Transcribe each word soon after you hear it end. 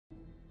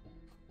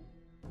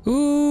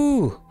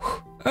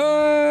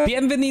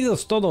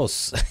Bienvenidos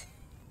todos.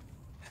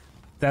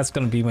 That's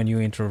gonna be my new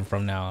intro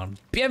from now on.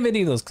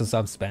 Bienvenidos, because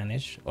I'm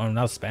Spanish. Or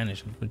not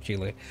Spanish, I'm from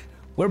Chile.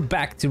 We're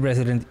back to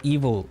Resident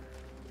Evil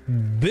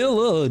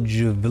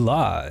Village.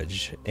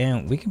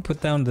 And we can put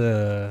down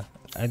the...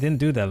 I didn't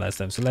do that last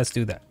time, so let's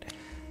do that.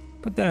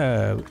 Put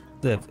the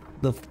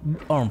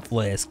arm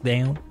flask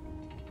down.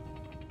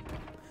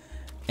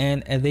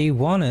 And they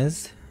want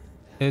us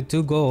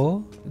to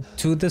go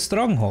to the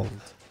stronghold.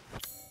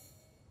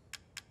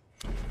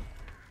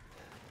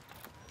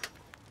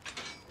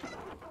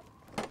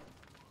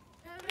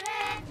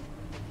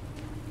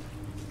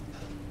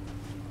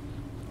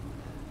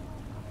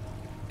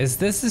 Is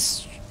this a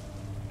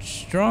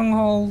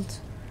stronghold?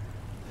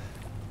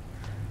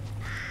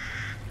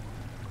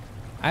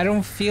 I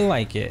don't feel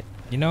like it,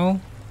 you know?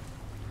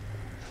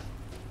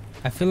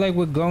 I feel like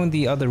we're going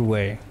the other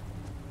way.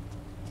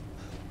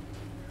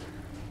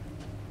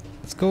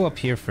 Let's go up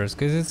here first,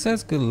 because it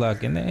says good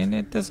luck, and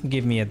it doesn't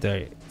give me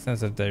a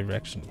sense of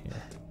direction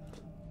here.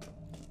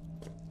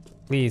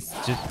 Please,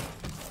 just...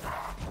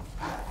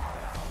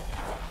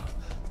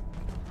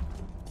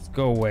 Let's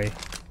go away.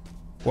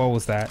 What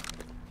was that?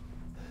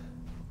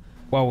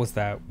 What was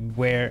that?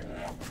 Where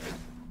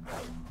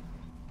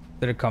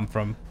did it come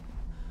from?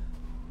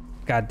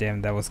 God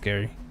damn, that was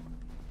scary.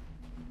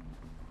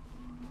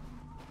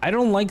 I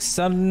don't like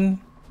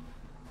sun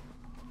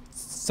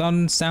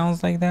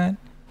sounds like that.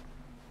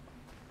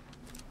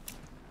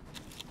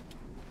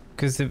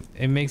 Cause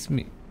it makes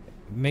me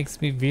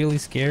really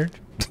scared.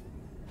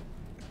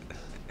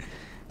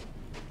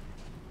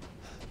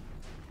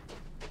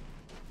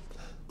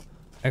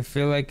 I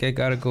feel like I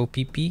gotta go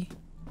pee pee.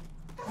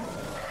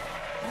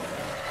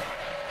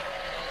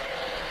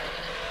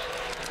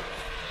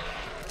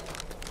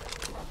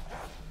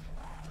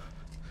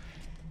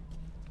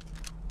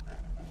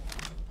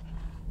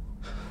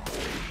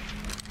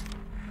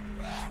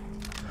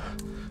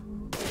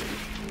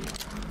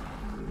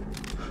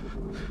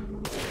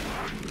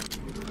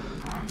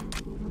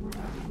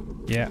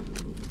 Yeah.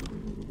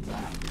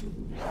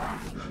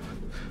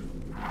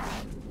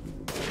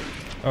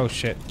 Oh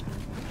shit.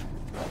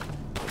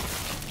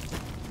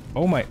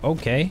 Oh my,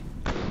 okay.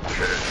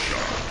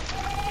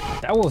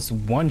 That was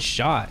one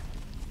shot.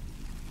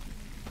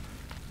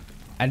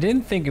 I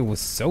didn't think it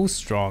was so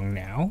strong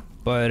now,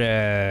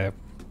 but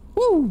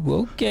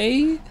woo,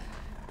 okay.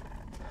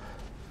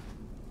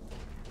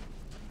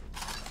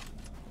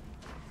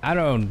 I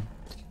don't,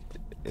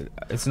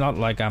 it's not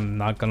like I'm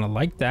not gonna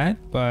like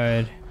that,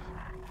 but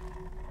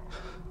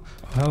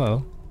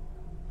hello.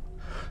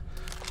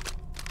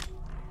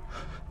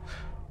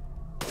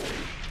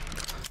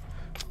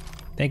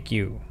 Thank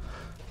you.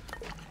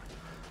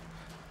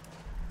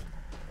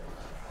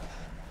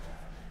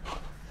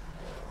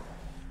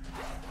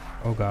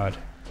 Oh God.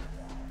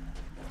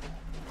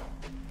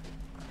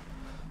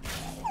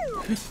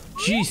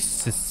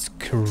 Jesus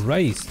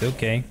Christ,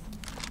 okay.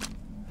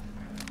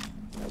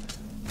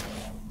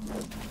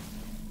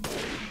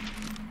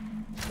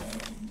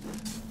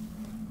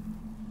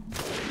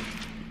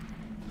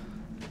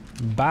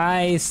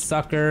 Bye,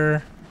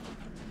 sucker.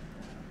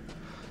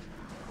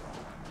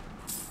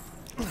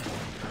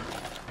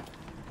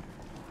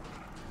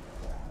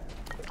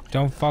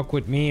 Don't fuck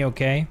with me,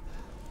 okay?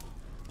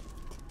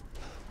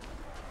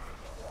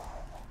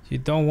 You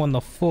don't want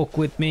to fuck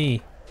with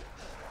me.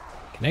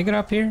 Can I get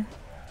up here?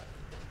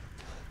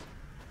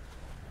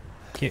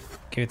 Give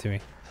it to me.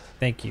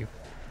 Thank you.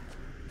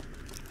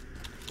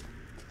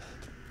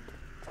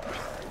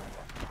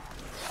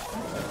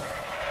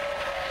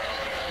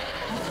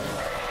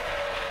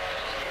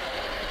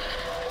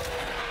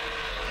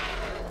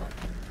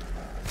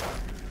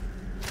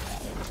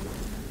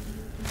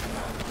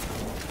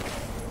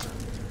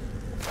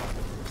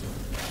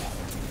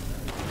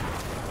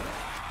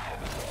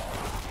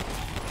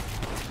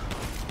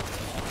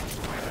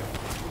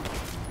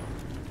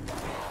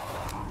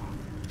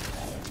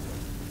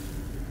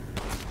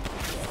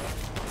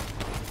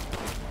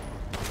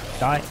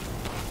 Die.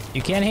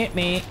 You can't hit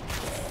me.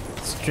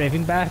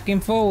 Strafing back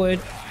and forward.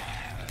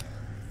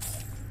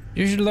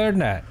 You should learn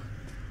that.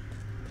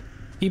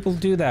 People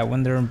do that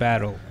when they're in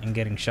battle and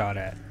getting shot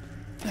at.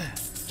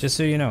 Just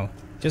so you know.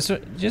 Just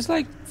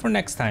like for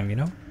next time, you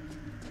know?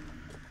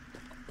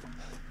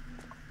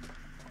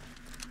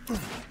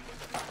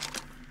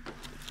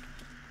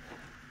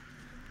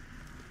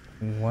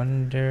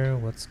 Wonder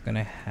what's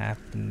gonna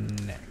happen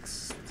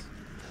next.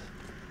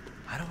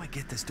 How do I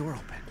get this door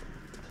open?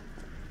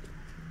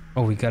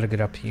 Oh, we gotta get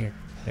up here.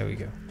 There we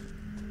go.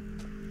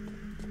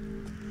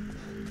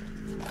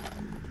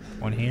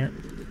 One here.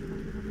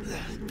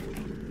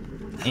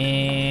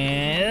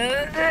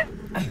 And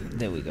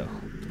there we go.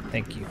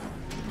 Thank you.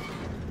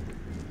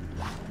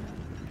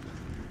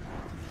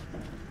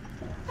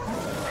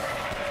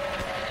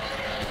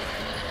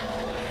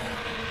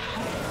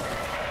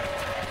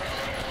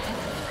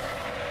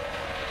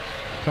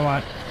 Come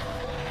on.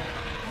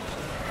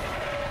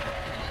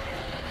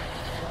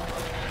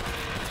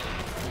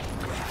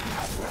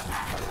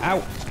 Ow,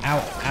 ow,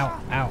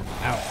 ow, ow,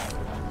 ow.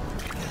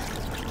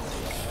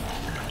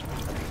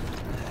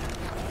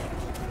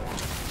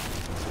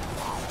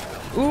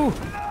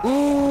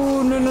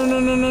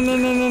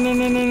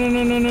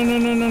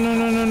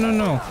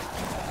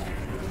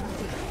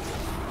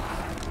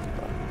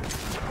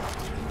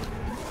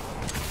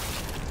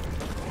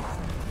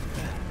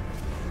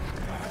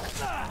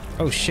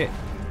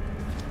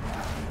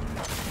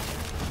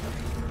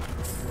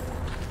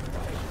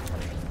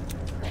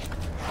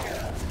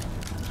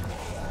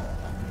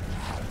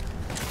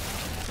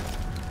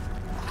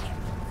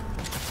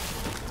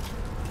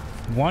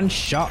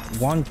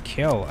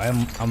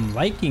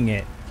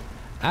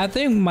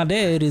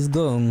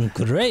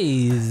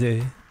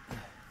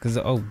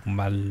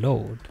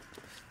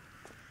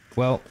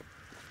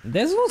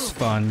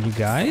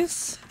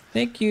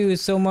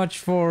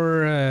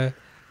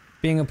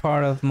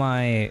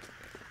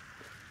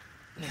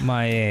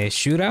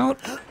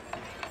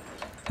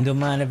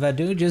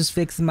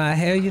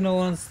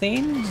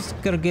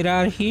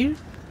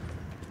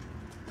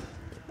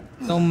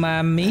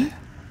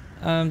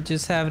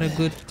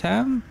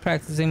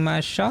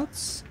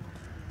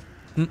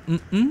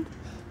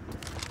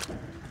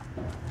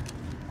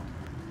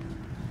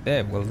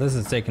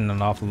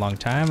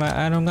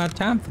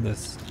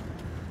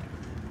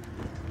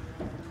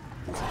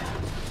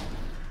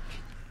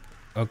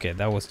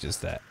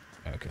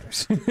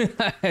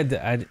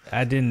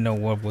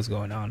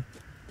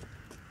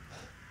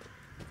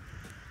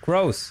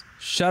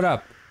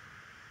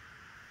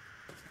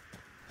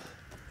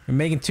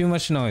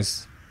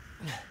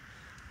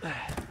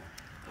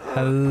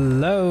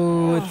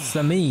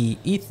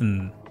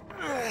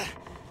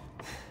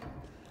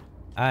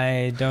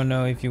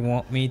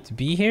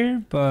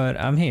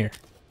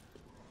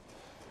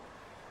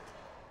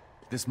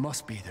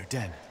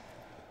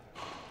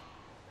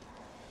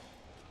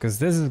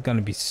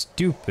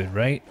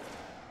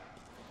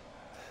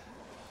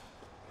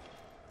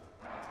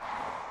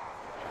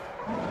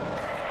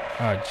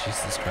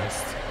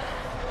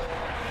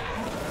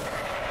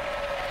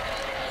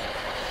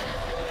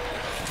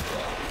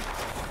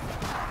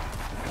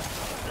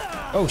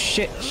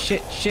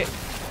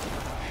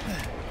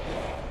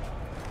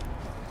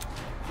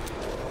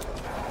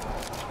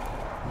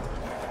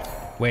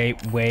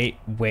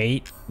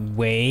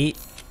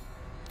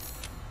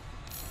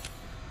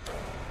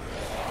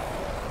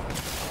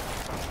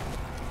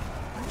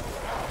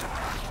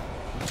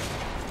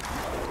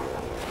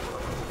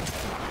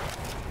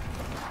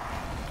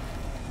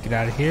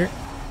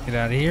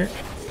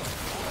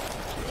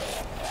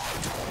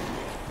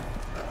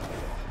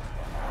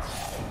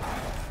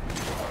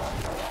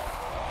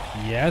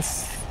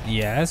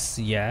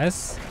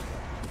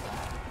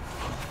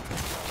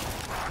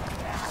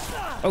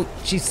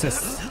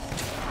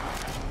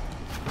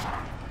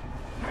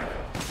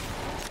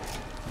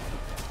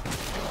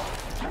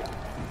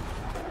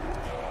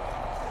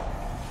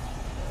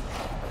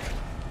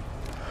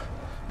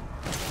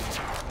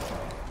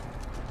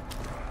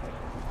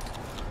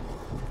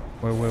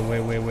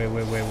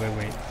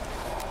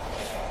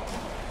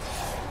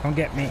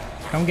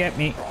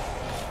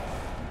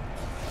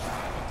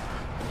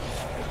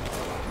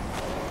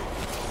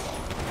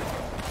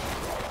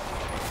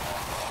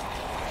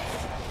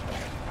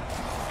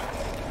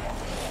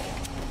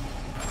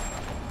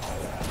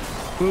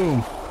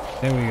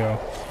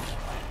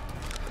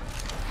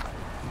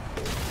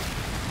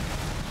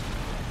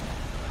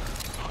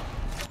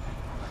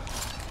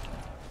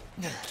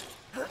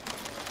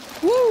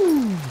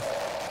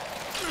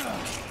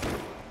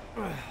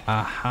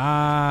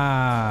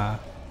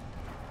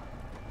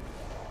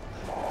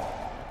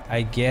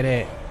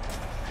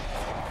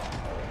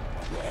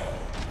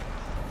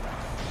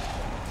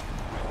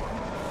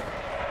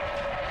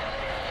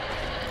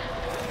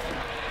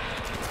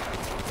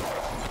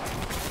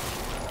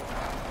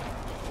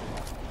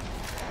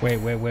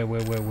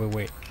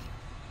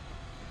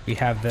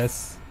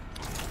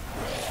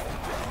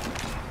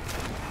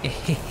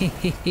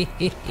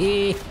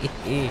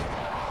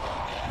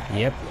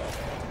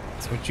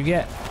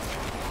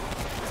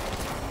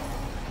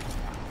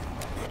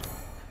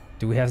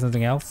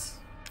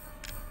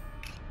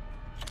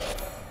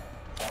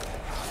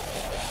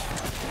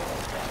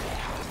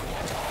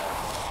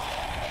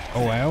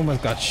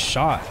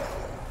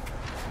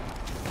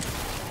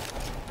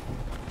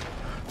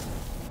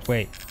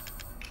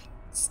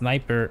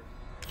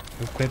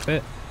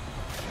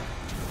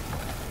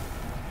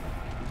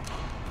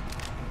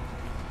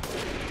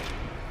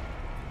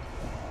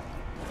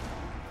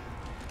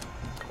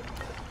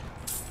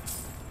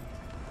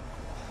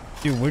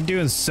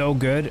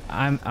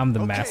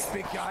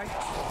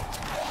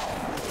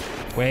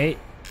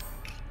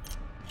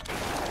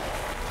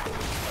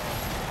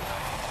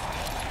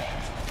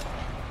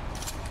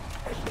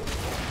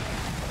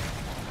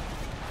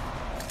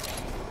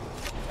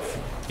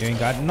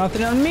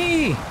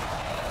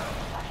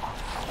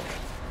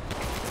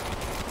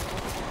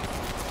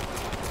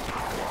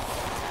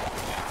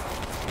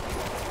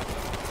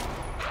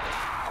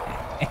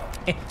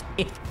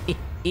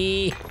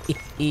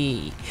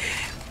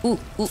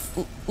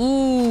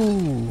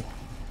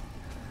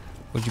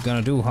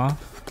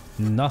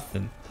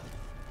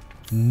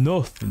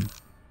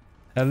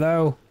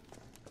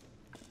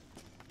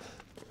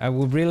 I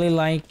would really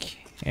like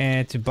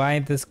to buy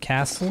this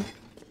castle.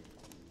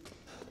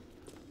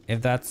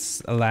 If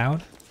that's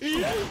allowed.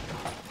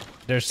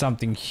 There's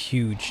something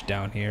huge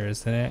down here,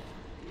 isn't it?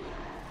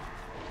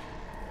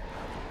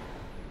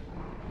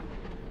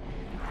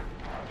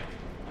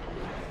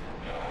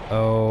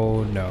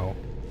 Oh no.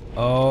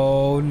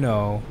 Oh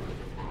no.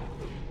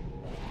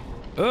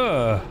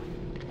 Ugh.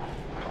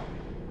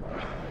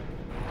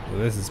 Well,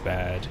 this is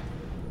bad.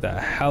 The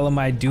hell am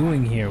I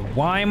doing here?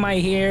 Why am I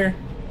here?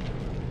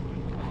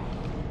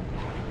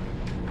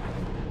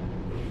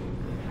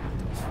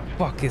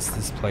 Fuck is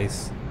this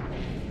place?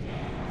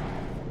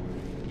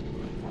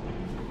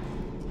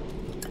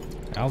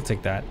 I'll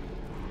take that.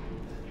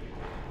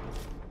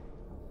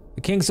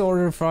 The king's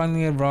order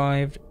finally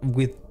arrived.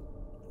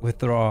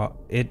 Withdraw.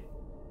 It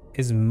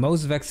is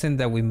most vexing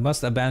that we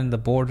must abandon the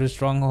border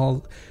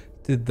stronghold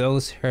to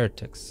those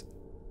heretics.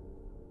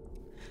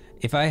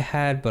 If I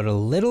had but a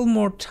little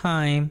more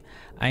time,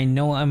 I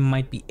know I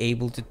might be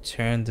able to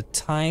turn the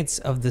tides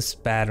of this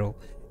battle.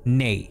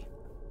 Nay,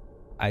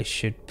 I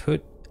should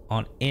put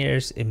on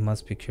airs. It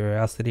must be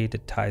curiosity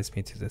that ties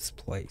me to this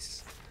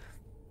place.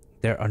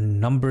 There are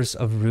numbers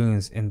of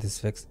ruins in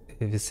this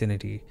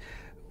vicinity,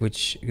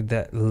 which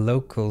the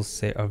locals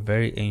say are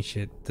very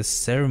ancient. The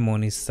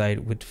ceremony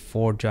site with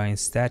 4 giant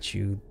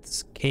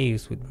statues,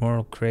 caves with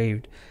moral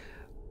craved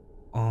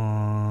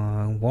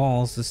on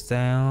walls, the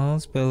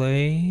styles,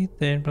 belay,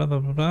 then blah blah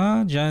blah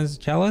blah, giant's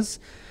chalice.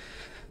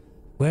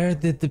 Where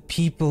did the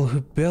people who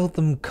built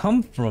them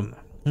come from?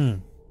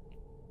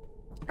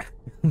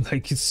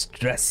 Like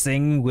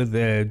stressing with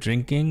the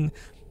drinking.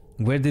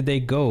 Where did they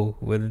go?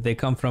 Where did they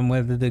come from?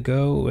 Where did they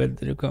go? Where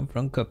did they come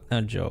from?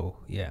 Coconut Joe.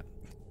 Yeah.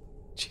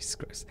 Jesus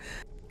Christ.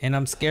 And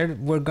I'm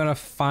scared we're gonna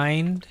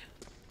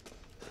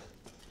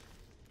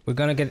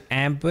get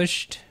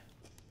ambushed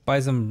by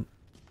some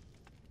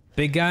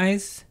big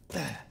guys.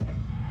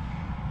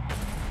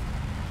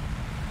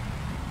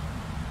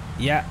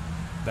 Yeah,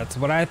 that's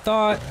what I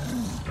thought.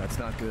 That's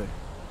not good.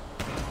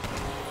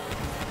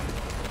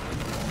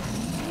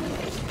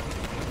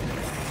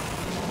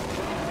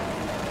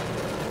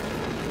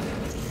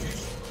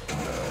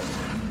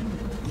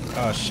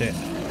 Oh shit.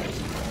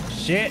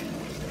 Shit.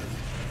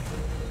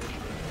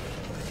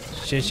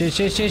 Shit, shit,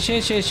 shit, shit,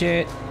 shit, shit,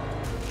 shit.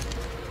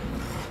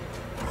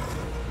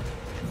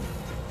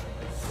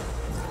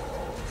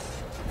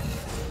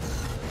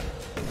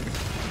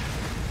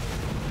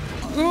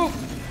 Ooh.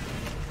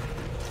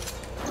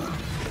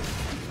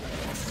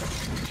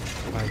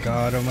 Oh my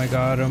god, oh my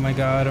god, oh my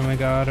god, oh my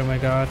god, oh my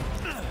god.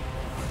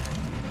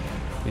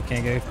 We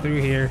can't get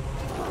through here.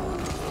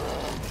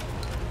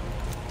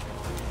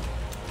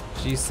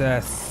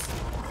 Jesus.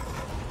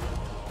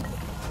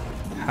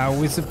 How are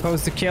we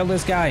supposed to kill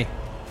this guy?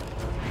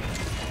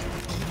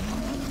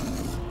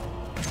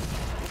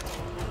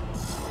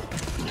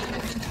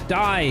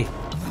 Die!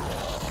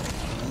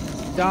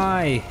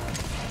 Die!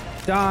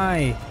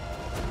 Die!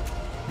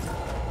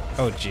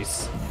 Oh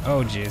jeez.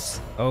 Oh jeez.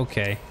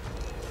 Okay.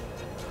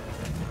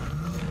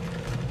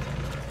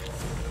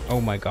 Oh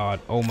my god.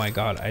 Oh my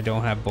god. I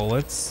don't have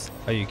bullets.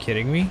 Are you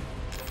kidding me?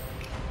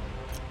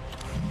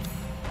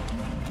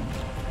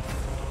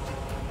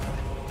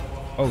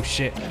 Oh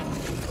shit.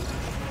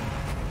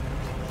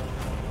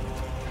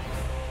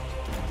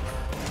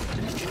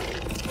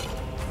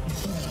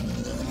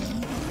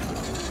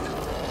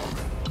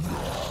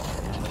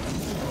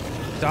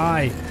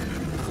 Die.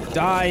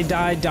 Die,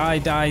 die, die,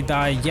 die,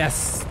 die.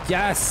 Yes.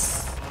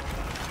 Yes.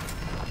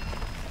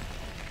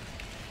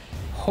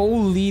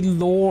 Holy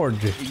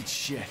Lord. Eat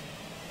shit.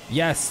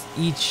 Yes,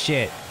 eat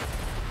shit.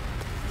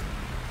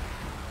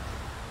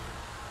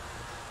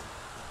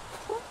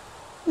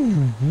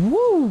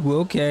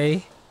 Woo,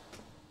 okay.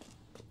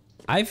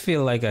 I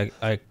feel like I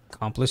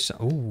accomplished.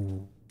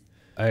 Ooh,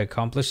 I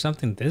accomplished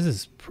something. This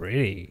is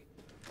pretty.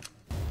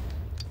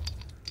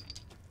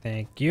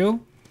 Thank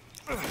you.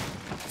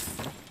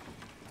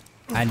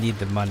 I need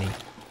the money.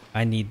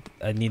 I need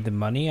the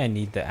money. I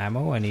need the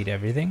ammo. I need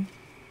everything.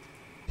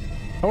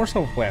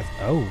 Torso quest.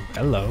 Oh,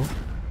 hello.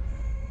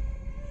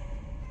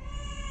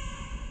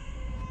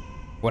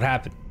 What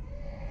happened?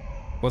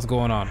 What's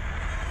going on?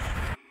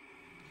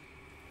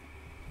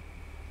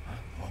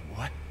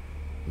 What?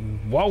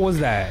 What was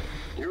that?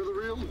 You're the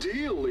real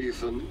deal,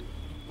 Ethan.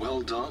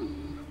 Well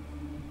done.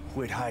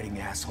 Quit hiding,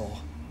 asshole.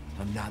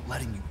 I'm not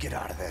letting you get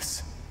out of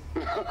this.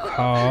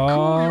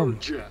 Cool your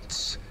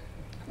jets.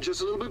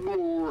 Just a little bit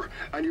more,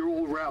 and you're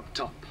all wrapped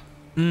up.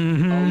 I'll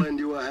lend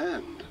you a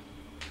hand.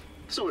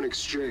 So in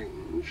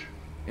exchange...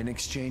 In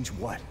exchange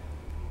what?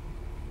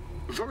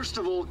 First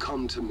of all,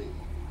 come to me.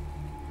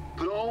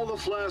 Put all the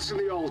flasks in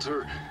the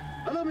altar,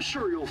 and I'm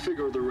sure you'll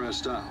figure the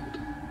rest out.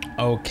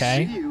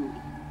 Okay. See you,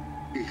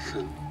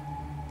 Ethan.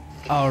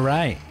 All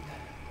right.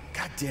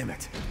 God damn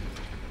it.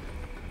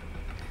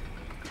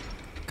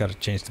 Gotta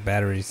change the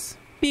batteries.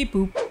 Beep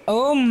boop.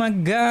 Oh my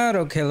god.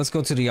 Okay, let's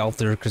go to the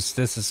altar because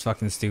this is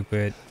fucking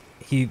stupid.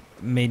 He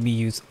made me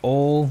use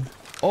all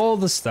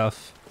the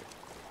stuff.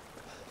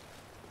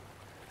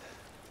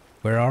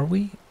 Where are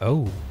we?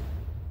 Oh.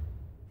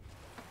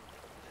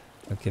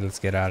 Okay, let's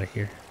get out of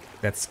here.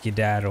 That's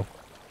skedaddle.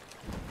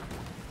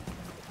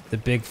 The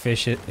big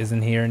fish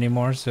isn't here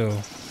anymore, so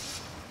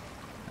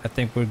I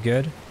think we're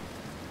good.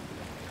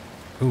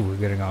 Ooh, we're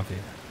getting off here.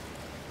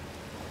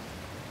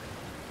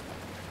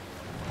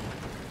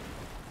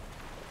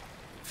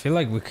 I feel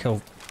like we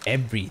killed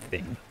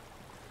everything.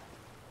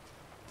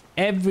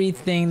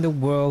 Everything the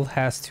world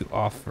has to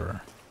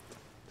offer.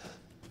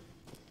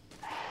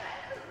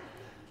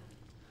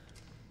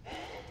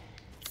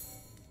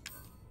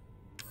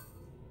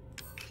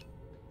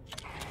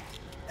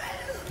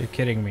 You're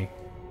kidding me.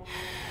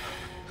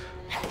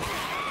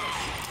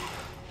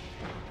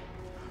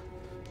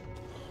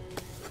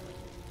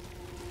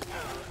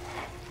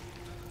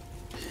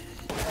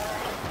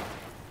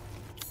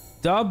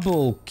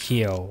 Double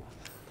kill.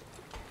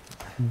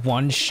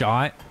 One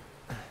shot,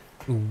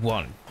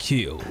 one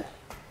kill.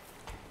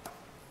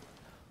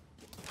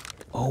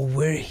 Oh,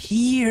 we're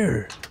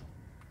here.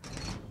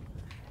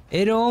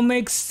 It all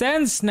makes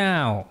sense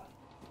now.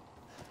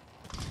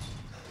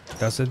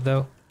 Does it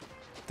though?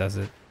 Does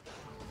it?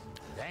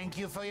 Thank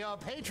you for your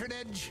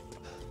patronage.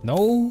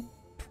 No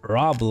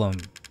problem.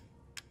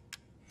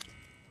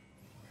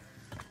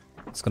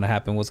 What's gonna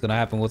happen? What's gonna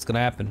happen? What's gonna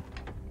happen?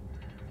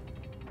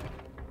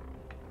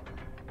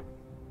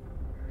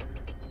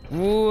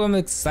 Ooh, I'm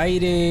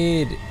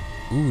excited.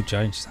 Ooh,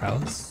 Giant's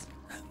house.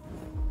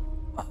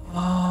 Oh,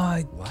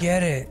 I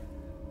get it.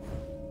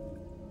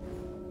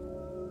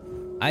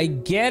 I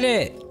get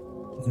it.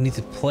 We need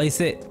to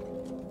place it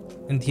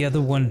in the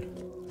other one.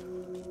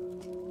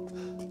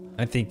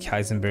 I think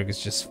Heisenberg is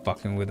just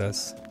fucking with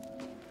us.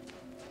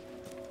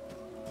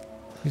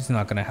 He's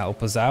not gonna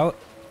help us out.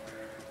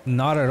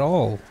 Not at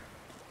all.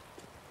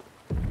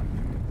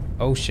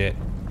 Oh shit.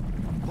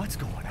 What's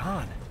going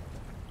on?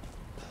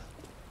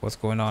 What's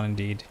going on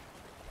indeed?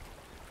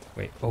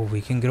 Wait, oh,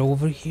 we can get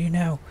over here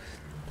now.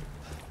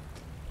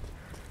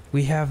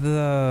 We have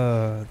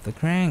the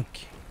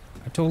crank.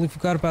 I totally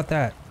forgot about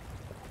that.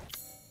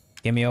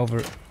 Get me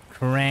over.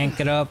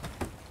 Crank it up.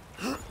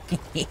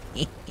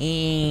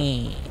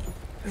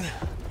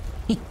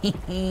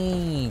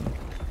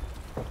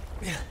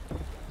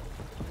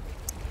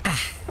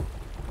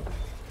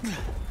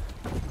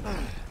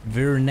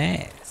 Very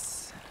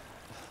nice.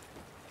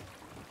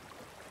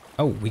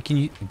 Oh, we can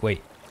use.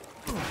 Wait.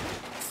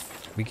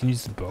 We can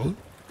use the boat?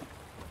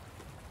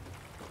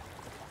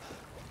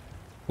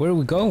 Where are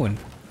we going?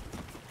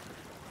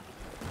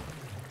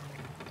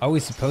 Are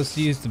we supposed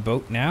to use the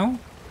boat now?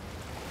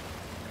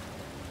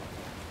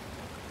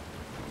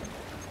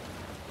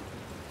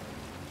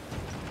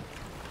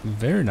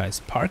 Very nice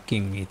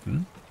parking,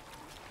 Ethan.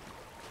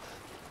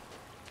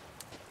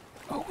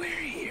 Oh, we're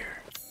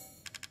here.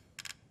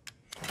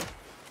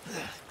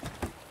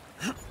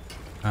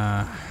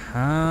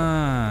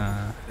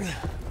 Uh-huh.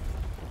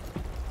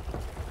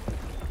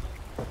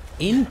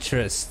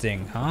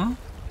 Interesting, huh?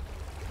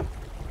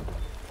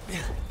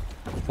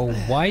 But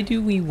why do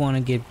we want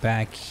to get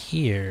back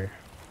here?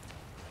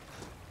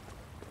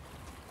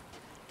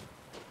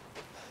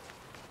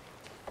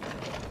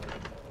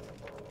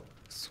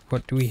 So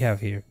what do we have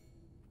here?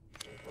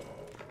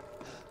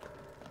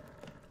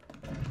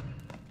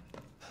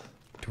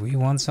 Do we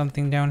want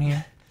something down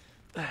here?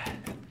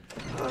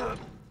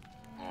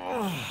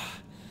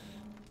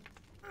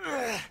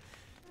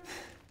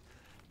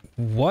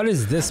 What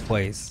is this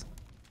place?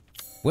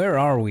 Where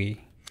are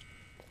we?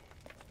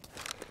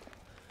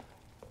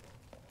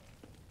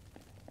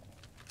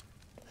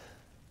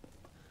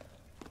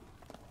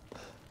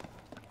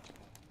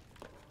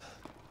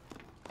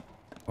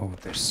 Oh,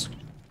 there's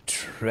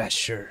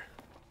treasure.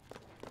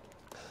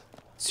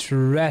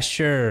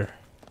 Treasure.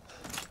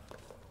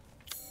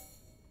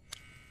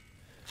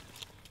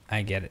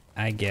 I get it.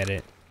 I get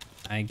it.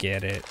 I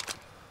get it.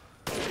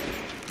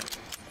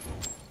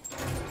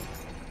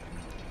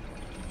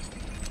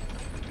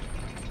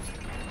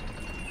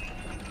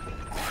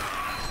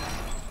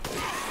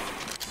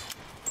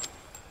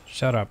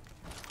 Shut up.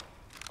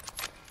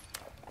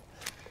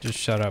 Just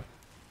shut up.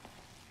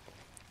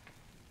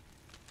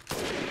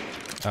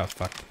 Oh,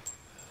 fuck.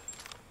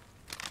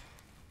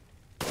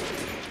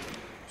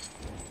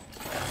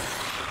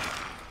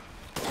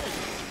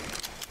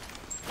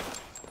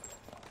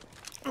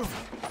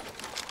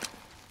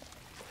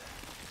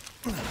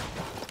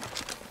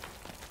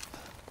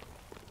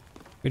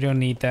 We don't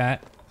need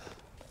that.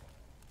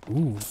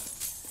 Ooh.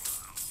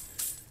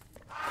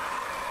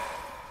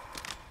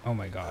 Oh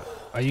my god.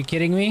 Are you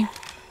kidding me?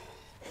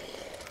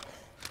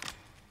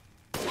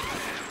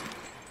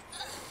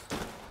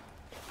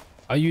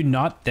 Are you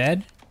not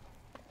dead?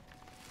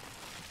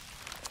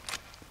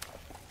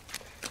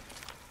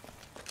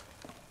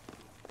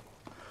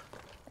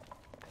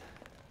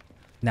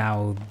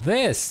 Now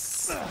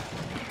this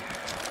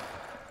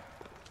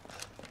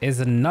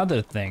is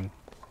another thing.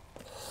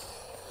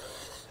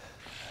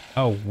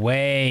 Oh,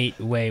 wait.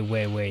 Do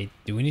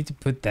we need to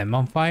put them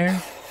on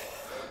fire?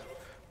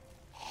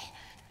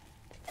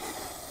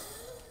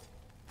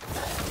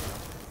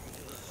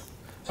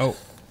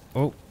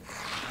 Oh.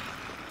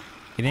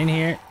 Get in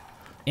here.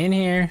 In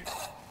here.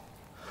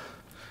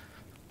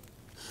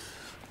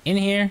 In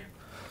here.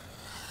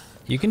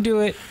 You can do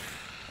it.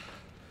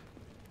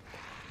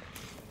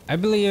 I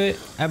believe it.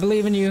 I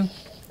believe in you.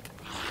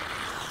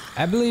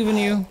 I believe in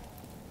you.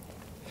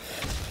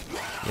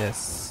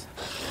 Yes.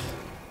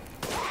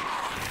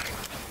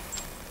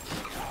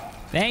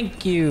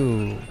 Thank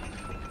you.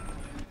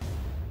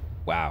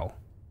 Wow.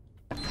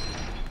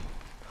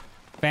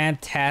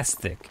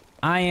 Fantastic.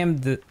 I am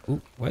the...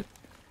 Ooh, what?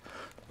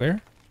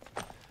 Where?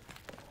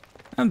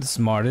 I'm the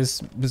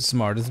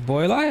smartest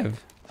boy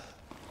alive.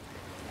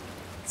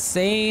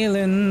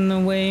 Sailing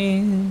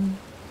away.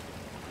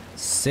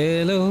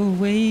 Sail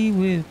away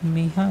with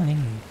me, honey.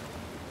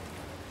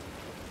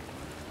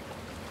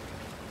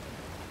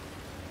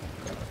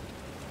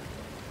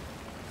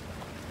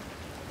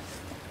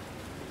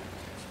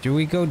 Do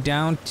we go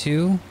down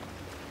too?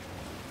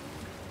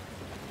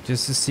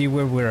 Just to see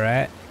where we're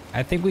at?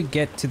 I think we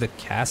get to the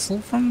castle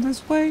from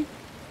this way?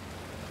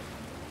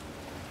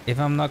 If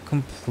I'm not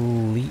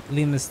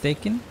completely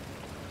mistaken.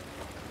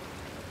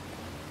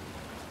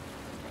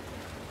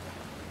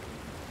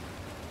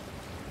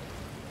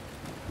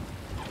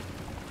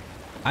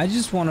 I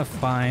just want to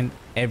find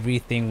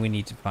everything we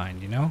need to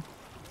find, you know?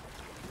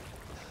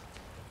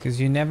 Because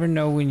you never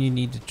know when you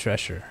need the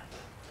treasure.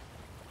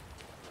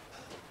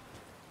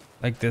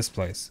 Like this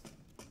place.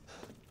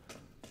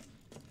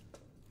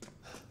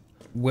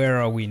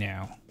 Where are we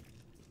now?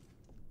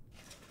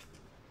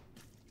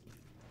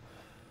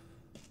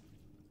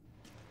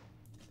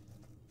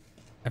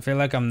 I feel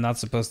like I'm not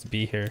supposed to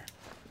be here.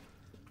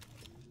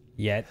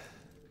 Yet.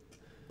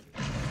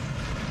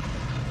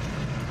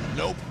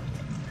 Nope.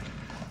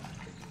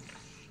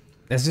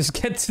 Let's just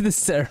get to the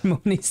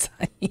ceremony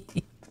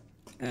site.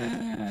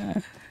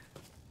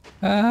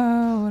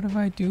 Oh, what am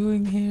I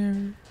doing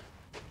here?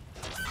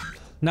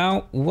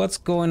 Now, what's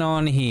going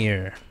on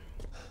here?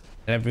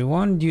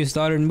 Everyone, you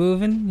started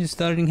moving? You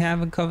started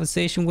having a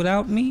conversation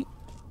without me?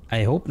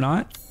 I hope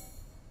not.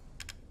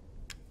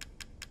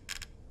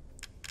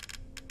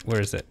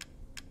 Where is it?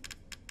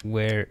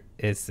 Where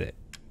is it?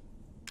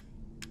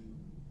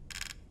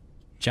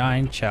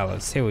 Giant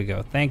chalice. Here we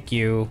go. Thank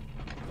you.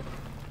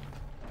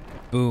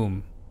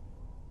 Boom.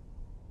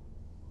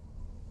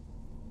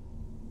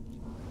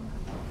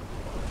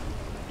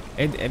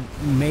 It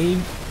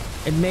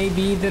may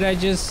be that I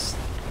just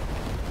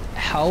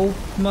help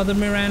Mother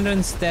Miranda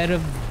instead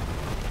of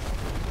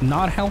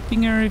not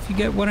helping her, if you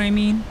get what I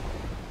mean.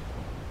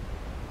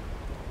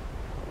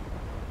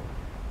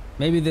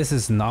 Maybe this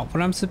is not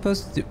what I'm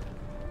supposed to do.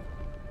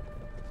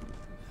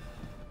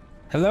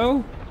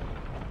 Hello?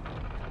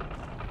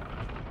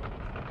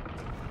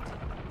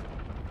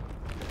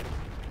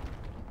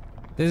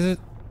 This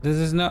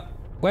is not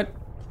what?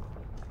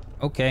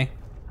 Okay.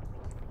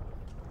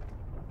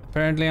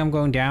 Apparently I'm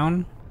going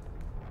down.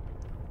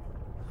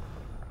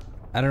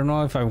 I don't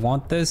know if I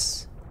want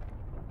this.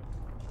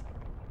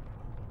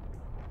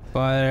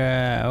 But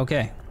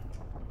okay.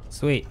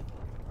 Sweet.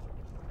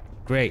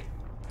 Great.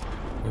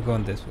 We're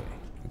going this way.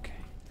 Okay.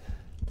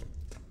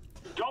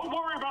 Don't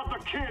worry about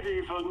the kid,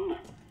 Ethan.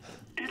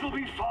 It'll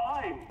be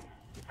fine.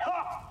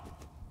 Ha!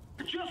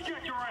 Just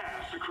get your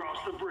ass across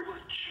the bridge.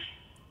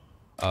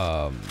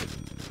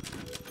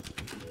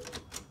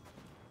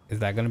 Is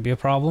that gonna be a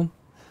problem?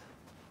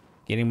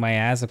 Getting my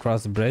ass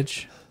across the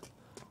bridge?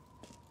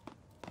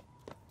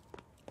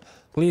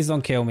 Please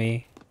don't kill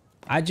me.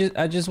 I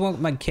just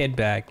want my kid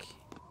back.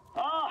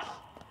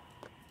 Ah!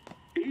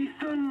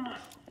 Ethan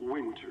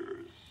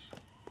Winters.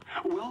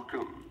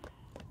 Welcome.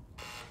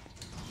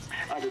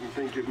 I didn't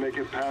think you'd make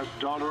it past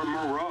Daughter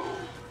Moreau,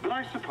 but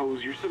I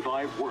suppose you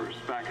survived worse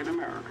back in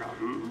America,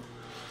 hmm?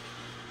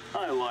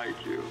 I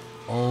like you.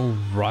 All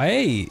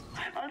right.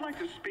 I'd like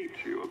to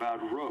speak to you about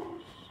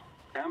Rose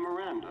and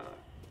Miranda.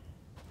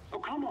 Oh,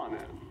 come on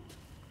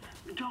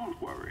in.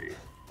 Don't worry.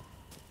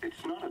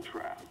 It's not a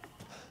trap.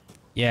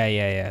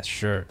 Yeah,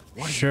 sure.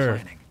 What are you Sure.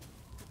 planning?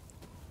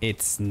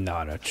 It's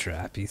not a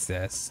trap, he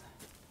says.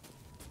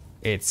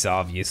 It's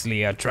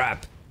obviously a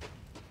trap.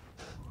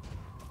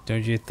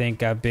 Don't you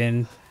think I've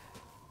been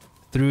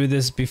through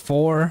this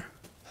before?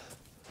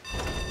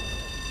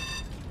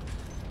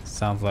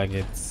 Sounds like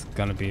it's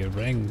gonna be a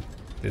ring.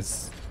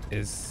 This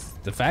is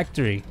the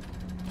factory.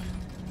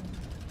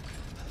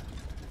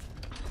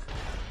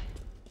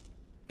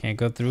 Can't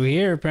go through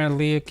here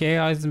apparently. Okay,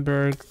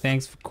 Heisenberg,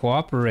 thanks for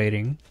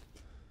cooperating.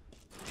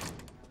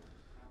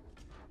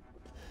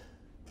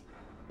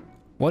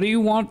 What do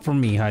you want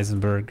from me,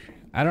 Heisenberg?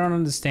 I don't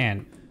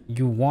understand.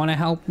 You want to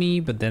help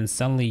me, but then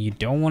suddenly you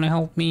don't want to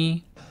help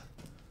me.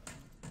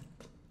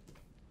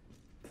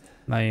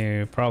 Now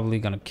you're probably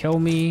gonna kill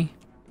me.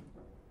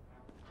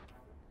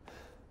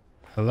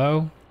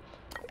 Hello?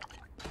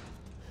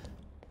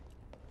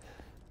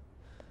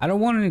 I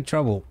don't want any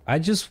trouble. I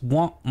just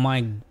want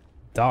my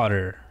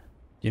daughter,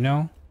 you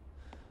know?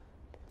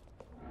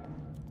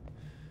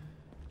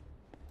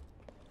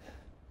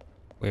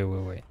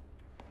 Wait.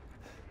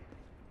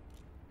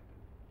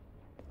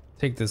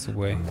 Take this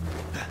away.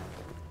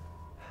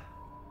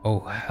 Oh,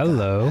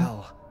 hello.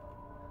 Hell.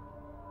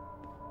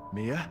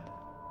 Mia?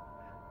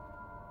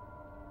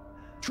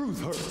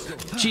 Truth hurts.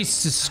 Don't it?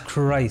 Jesus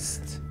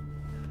Christ.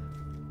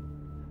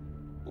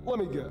 Let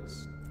me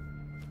guess.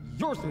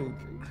 You're thinking,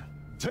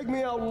 take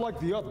me out like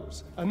the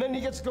others, and then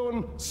he gets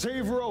going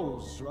save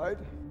Rose, right?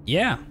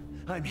 Yeah,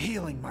 I'm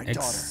healing my daughter.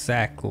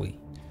 exactly.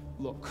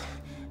 Look,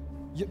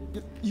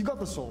 you got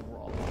this all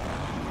wrong.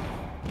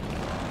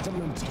 Tell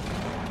me.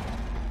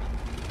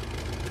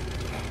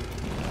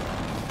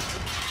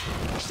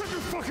 Shut your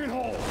fucking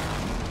hole!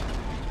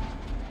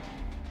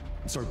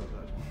 Sorry about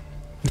that.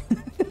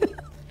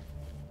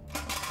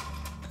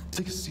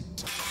 Take a seat.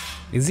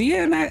 Is he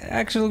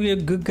actually a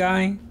good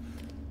guy?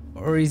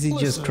 Or is he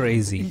just Listen,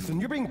 crazy? Ethan,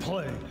 you're being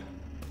played.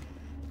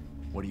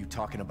 What are you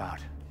talking about?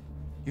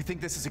 You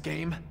think this is a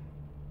game?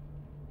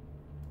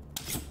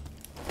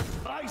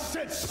 I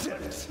said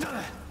sit!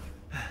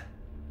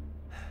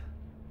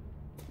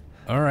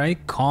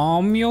 Alright,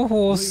 calm your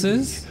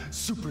horses.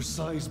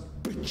 Supersized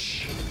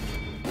bitch.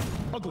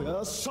 Ugly,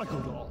 a psycho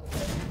doll.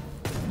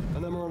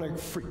 An embryonic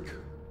freak.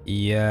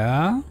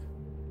 Yeah?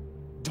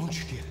 Don't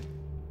you get it?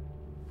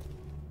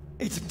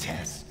 It's a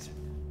test.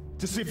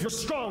 To see if you're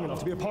strong enough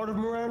to be a part of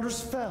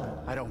Miranda's family.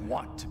 I don't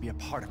want to be a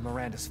part of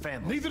Miranda's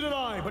family. Neither did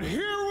I, but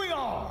here we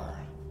are.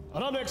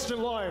 And I'm next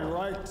in line,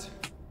 right?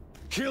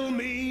 Kill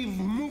me,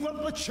 move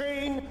up the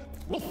chain.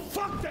 Well,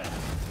 fuck that!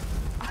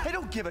 I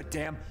don't give a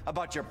damn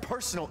about your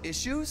personal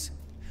issues.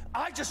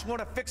 I just want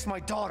to fix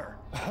my daughter.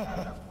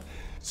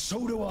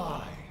 So do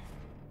I.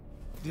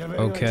 Do you have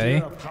any Okay.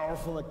 idea how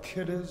powerful that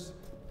kid is?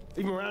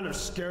 Even Miranda's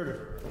scared of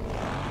her.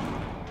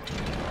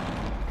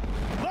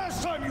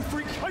 Last time, you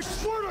freak, I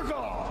swear to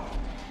God!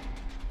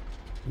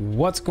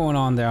 What's going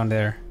on down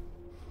there?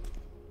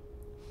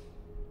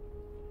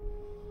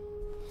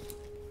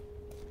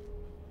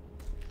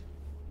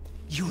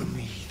 You and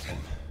me, Ethan.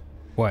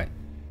 What?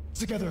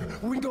 Together,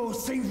 we can go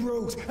save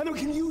Rose, and we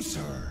can use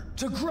her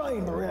to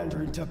grind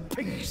Miranda into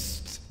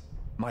paste.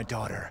 My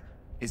daughter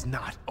is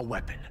not a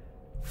weapon.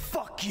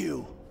 Fuck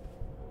you.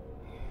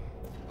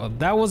 Well,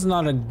 that was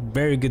not a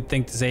very good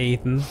thing to say,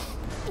 Ethan.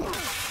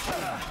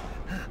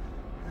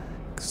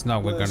 Cause now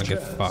we're gonna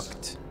get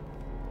fucked.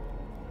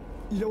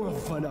 You don't have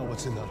to find out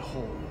what's in that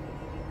hole.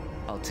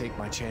 I'll take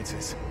my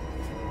chances.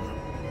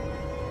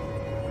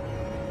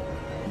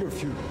 You're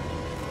futile.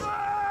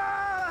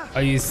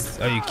 Are you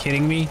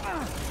kidding me?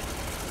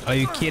 Are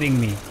you kidding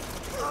me?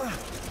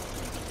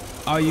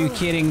 Are you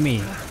kidding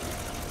me?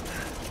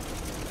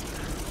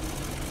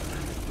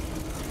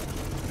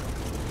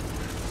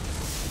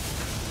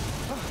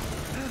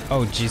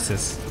 Oh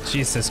Jesus.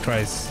 Jesus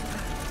Christ.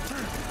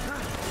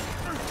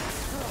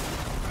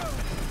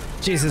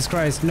 Jesus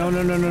Christ. No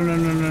no no no no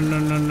no no no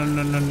no no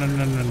no no no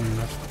no no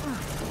no.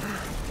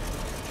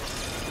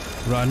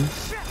 Run.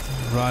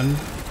 Run.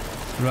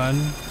 Run.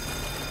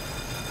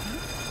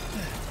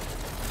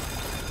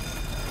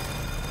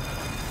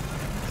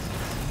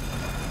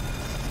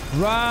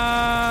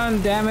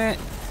 Run, damn it.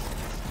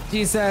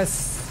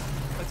 Jesus.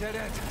 A dead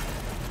end.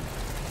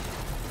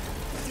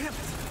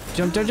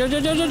 Jump, jump, jump,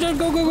 jump, jump, jump,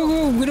 go, go, go,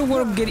 go. We don't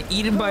want to get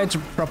eaten by a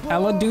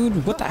propeller,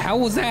 dude. What the hell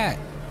was that?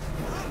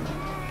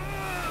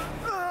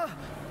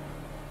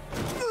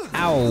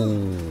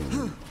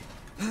 Ow.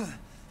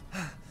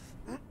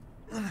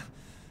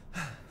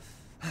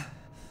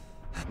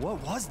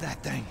 What was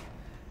that thing?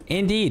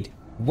 Indeed.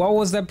 What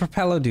was that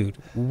propeller, dude?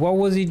 What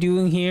was he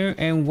doing here,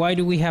 and why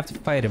do we have to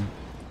fight him?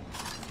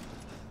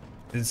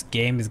 This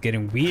game is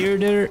getting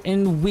weirder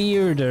and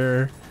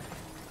weirder.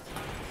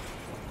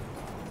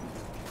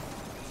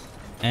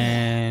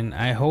 And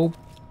I hope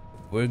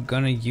we're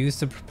gonna use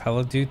the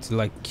propeller dude to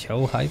like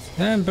kill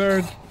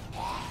Heisenberg.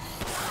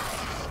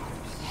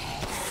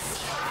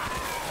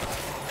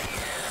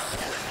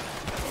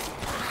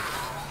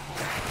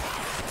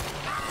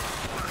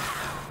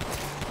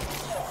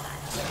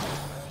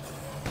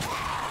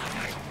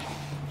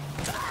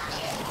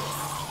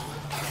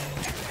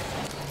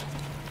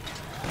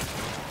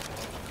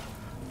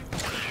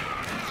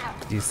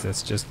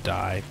 Jesus, just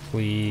die,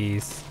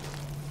 please.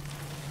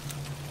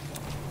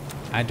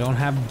 I don't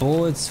have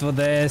bullets for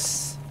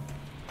this.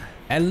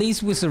 At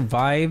least we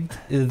survived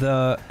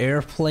the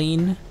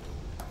airplane.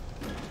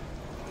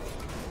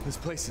 This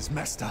place is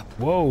messed up.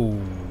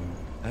 Whoa.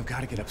 I've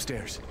got to get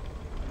upstairs.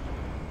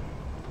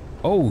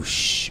 Oh,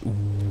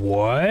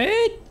 what?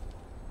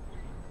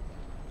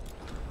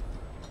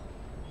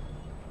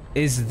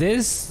 Is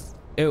this...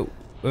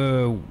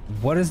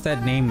 what is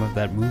that name of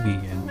that movie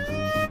again?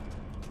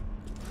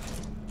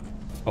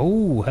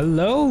 Oh,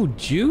 hello,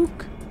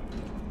 Juke.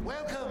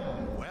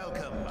 Welcome,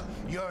 welcome.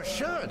 You're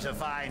sure to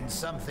find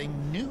something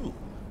new.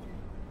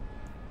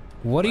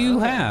 What do you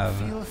Well, have?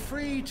 Feel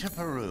free to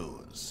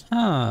peruse.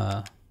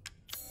 Huh.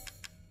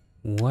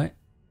 What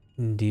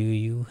do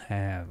you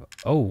have?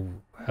 Oh,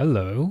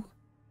 hello.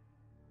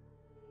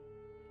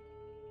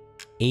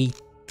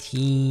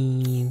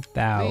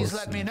 18,000. Please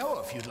let me know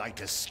if you'd like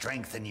to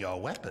strengthen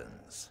your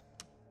weapons.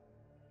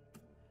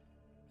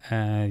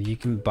 You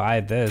can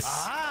buy this,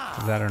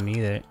 'cause I don't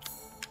need it.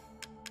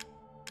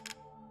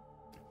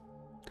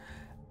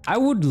 I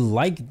would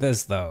like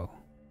this though.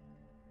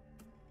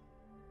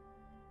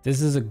 This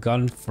is a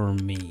gun for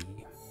me.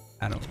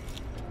 I don't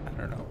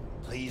know.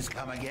 Please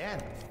come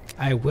again.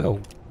 I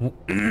will.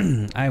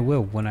 I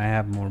will when I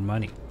have more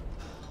money.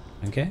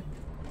 Okay?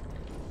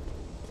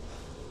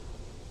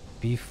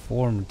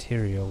 B4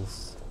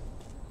 materials.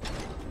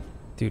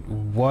 Dude,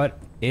 what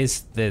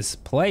is this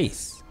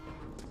place?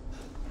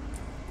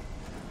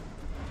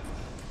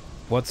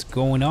 What's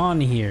going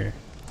on here?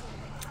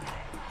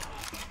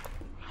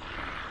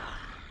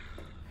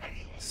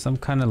 Some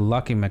kind of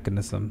locking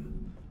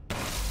mechanism.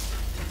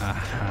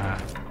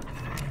 Aha.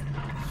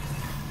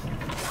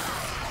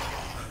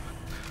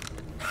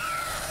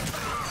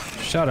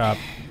 Shut up.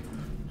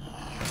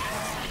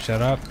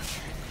 Shut up.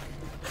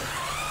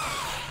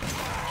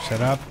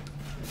 Shut up.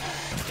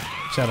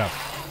 Shut up.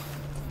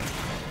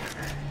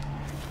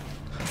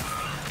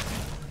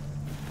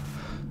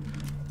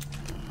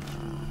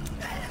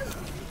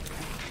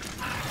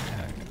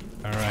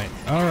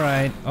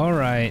 All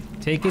right.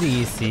 Take it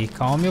easy.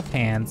 Calm your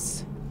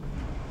pants.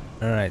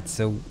 All right,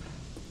 so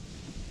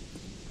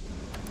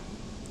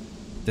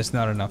there's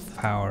not enough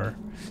power.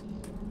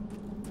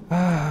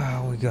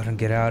 We gotta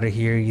get out of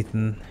here,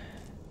 Ethan.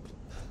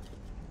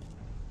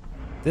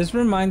 This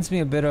reminds me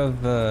a bit of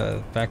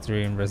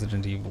Factory in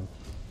Resident Evil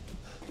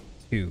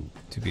 2,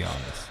 to be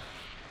honest.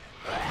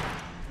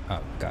 Oh,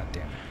 god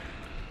damn it.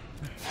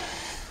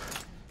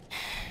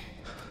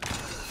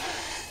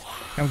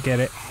 Come get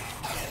it.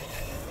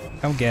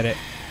 Come get it.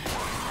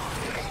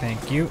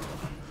 Thank you.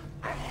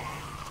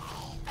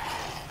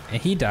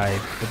 And he died,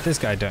 but this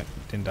guy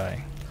didn't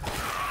die.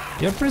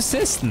 You're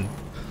persistent.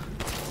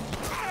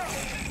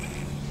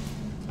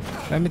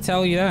 Let me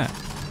tell you that.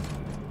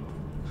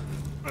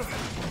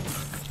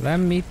 Let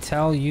me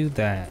tell you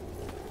that.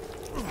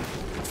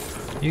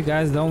 You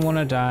guys don't want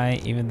to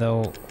die, even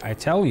though I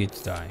tell you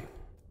to die.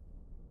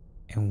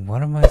 And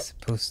what am I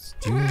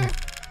supposed to do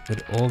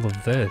with all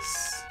of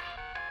this?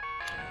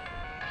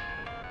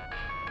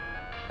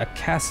 A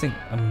casting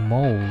a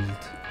mold.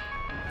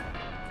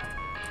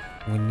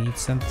 We need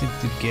something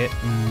to get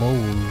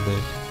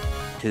molded.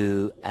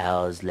 2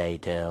 hours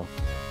later.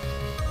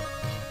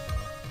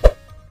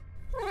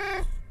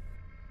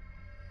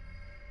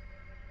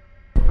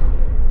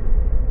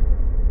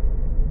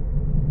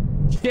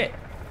 Shit!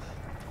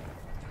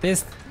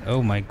 This,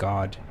 oh my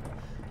god.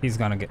 He's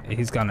gonna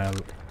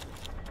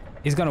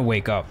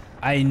wake up.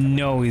 I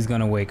know he's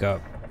gonna wake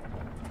up.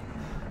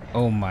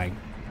 Oh my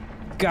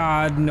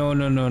god,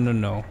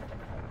 no.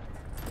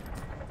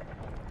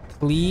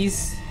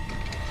 Please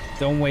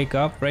don't wake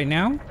up right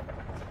now.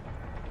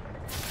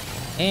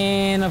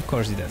 And of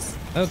course he does.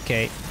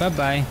 Okay,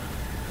 bye-bye.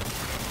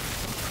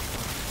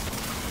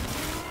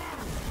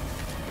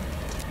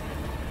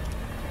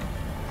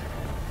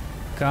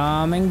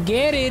 Come and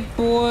get it,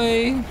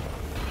 boy.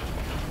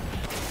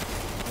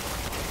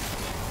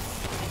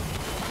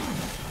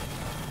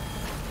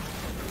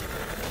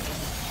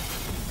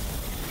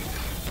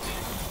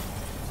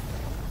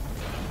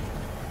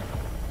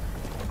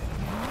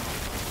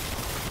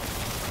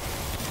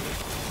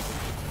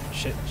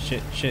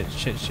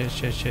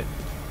 Shit.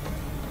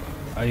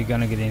 Are you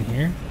gonna get in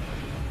here?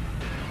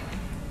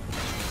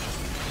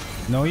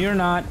 No, you're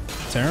not.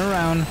 Turn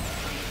around.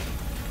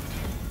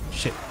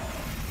 Shit.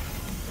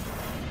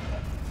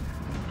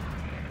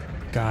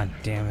 God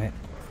damn it.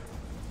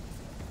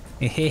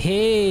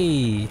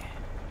 Hey.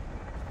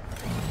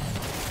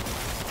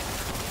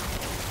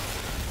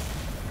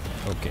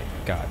 Okay,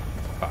 God.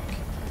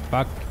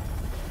 Fuck.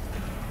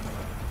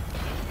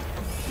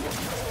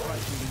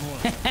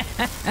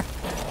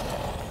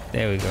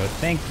 There we go.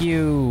 Thank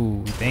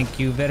you. Thank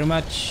you very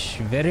much.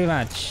 Very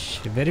much.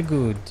 Very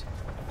good.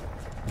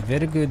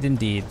 Very good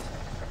indeed.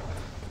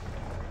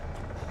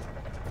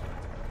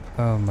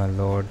 Oh my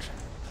lord.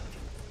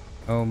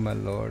 Oh my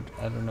lord.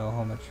 I don't know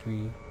how much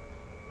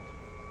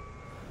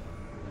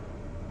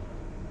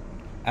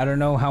I don't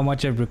know how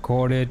much I've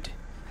recorded.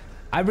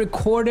 I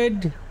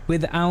recorded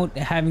without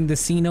having the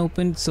scene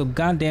open, so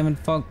goddamn it,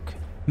 fuck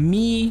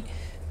me.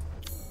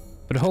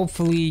 But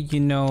hopefully you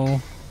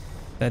know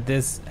that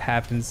this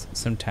happens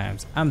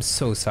sometimes. I'm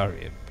so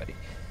sorry, everybody.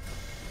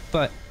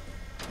 But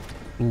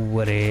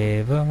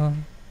whatever.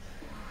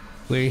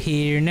 We're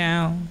here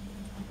now.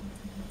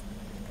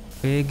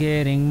 We're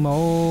getting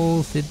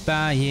molded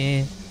by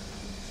it.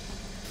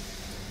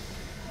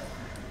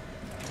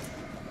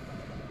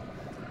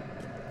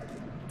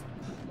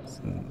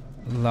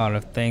 A lot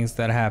of things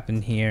that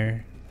happen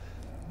here.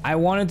 I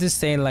wanted to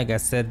say, like I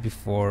said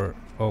before,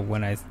 or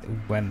when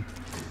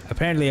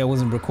apparently I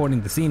wasn't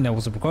recording the scene I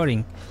was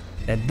recording,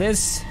 that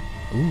this,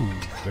 ooh,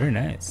 very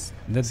nice.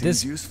 That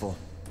this useful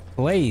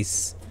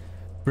place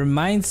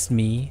reminds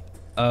me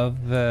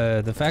of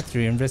the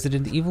factory in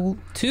Resident Evil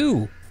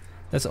 2.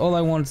 That's all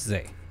I wanted to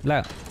say.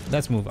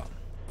 Let's move on.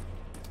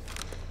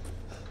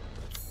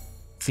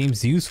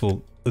 Seems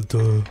useful.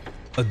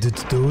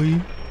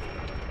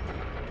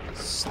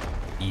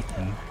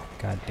 Ethan.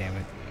 God damn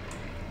it.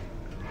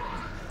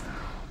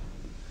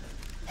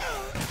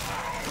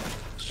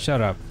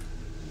 Shut up.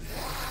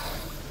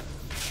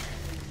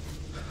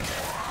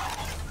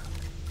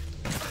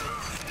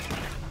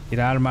 Get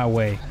out of my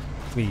way,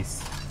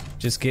 please.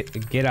 Just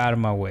get out of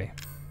my way.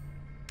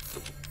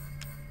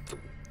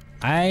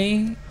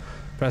 I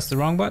pressed the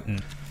wrong button.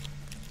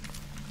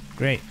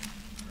 Great.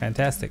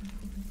 Fantastic.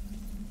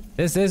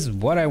 This is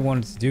what I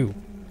wanted to do.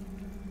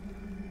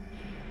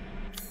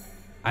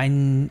 I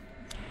need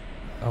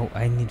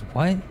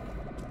what?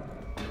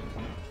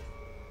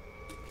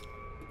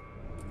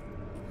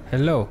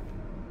 Hello.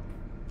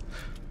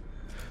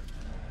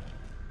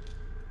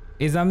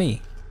 Is that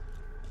me?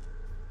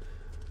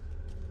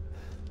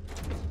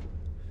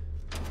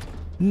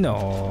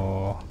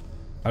 No.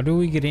 How do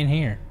we get in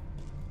here?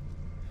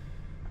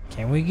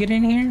 Can we get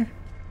in here?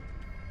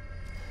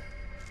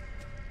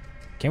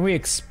 Can we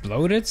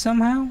explode it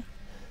somehow?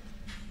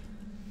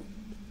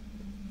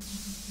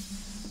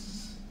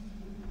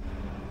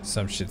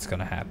 Some shit's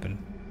gonna happen.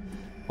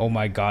 Oh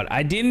my god.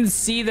 I didn't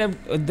see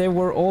that there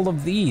were all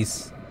of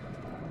these.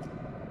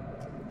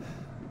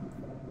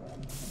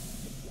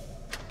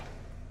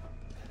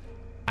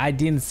 I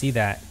didn't see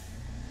that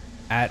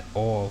at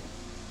all.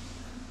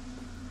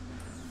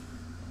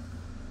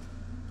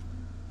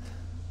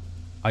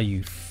 Are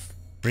you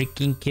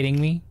freaking kidding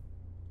me?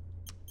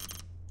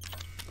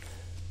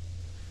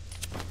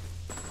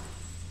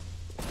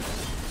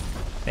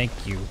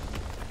 Thank you.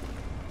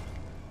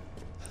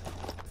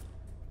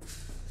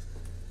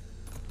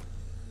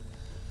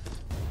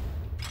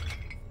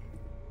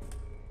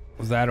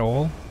 Was that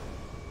all?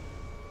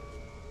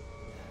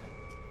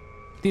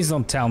 Please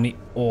don't tell me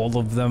all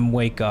of them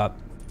wake up.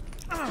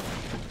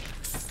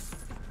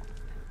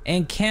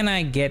 And can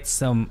I get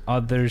some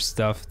other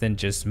stuff than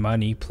just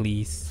money,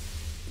 please?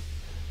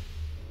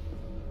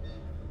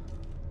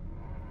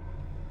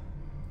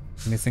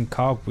 Missing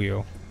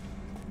cogwheel.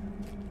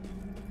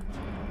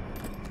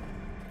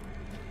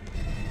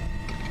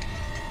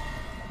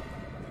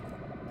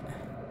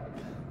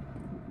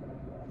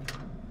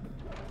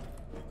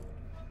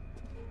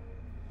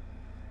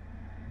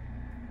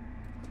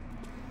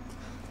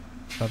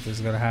 Thought this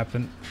was gonna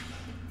happen.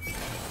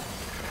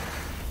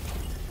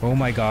 Oh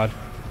my god.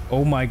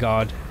 Oh my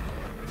god.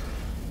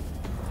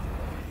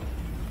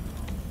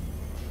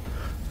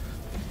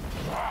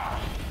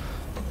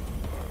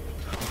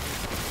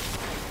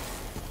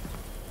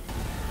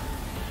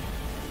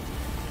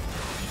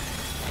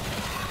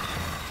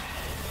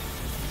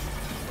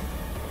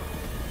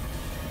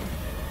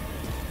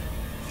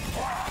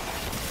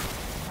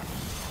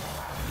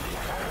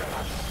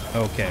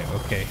 Okay,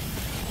 okay.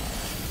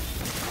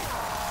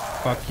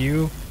 Fuck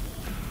you.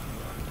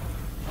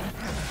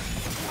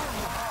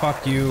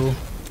 Fuck you.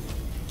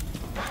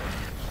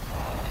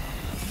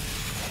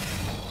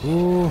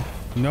 Ooh,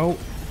 no.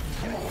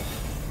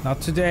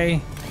 Not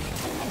today.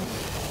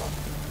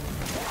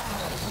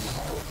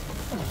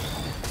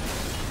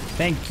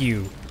 Thank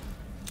you.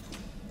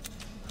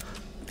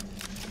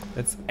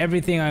 That's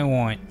everything I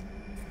want.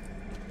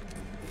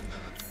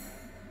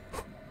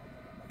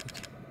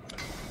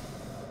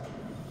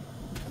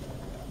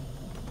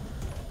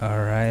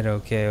 Alright,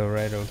 okay,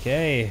 alright,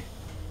 okay.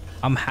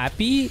 I'm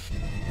happy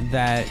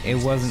that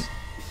it wasn't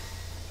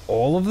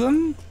all of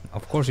them.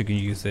 Of course you can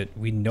use it.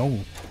 We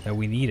know that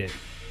we need it.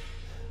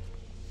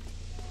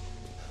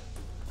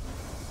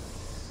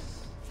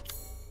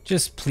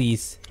 Just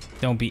please,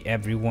 don't be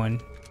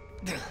everyone.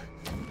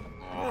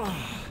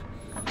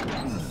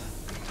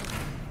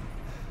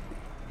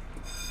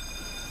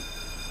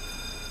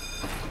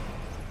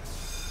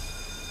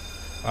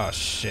 Oh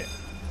shit.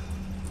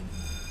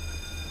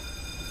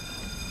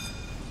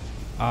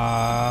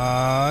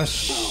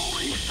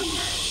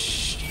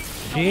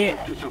 Shit.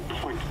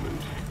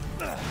 Disappointment.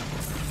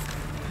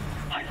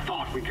 I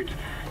thought we could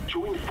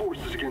join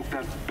forces against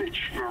that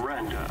bitch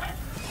Miranda.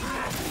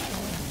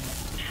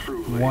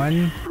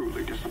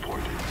 Truly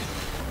disappointed.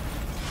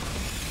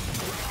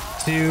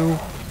 2.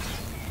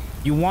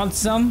 You want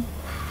some?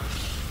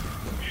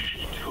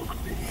 She took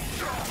me.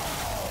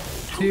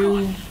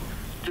 2.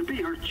 To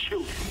be her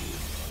children.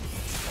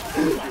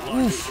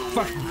 Oof,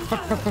 fuck.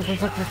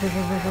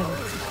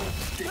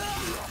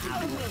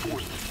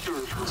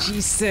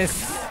 Jesus.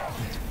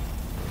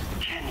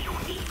 Can you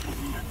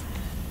even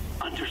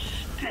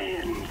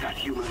understand that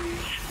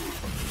humiliation?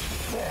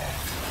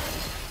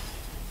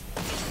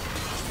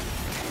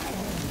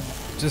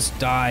 Just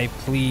die,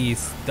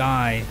 please.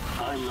 Die.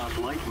 I'm not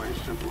like my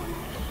siblings.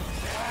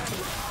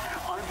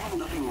 I want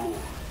nothing more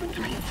than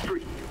to be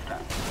free of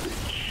that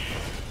bitch.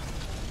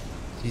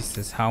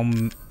 Jesus, how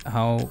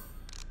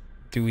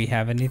do we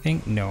have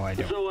anything? No, I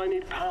don't. So I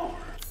need power.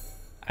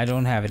 I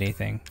don't have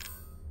anything.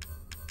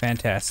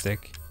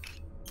 Fantastic.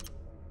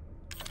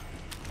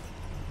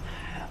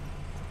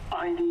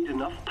 I need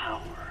enough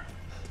power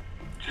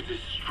to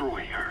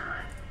destroy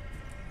her.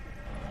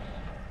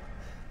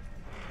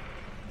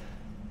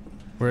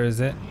 Where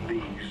is it?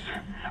 These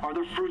are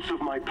the fruits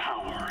of my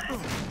power.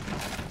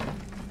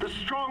 The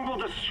strong will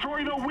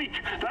destroy the weak.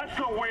 That's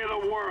the way of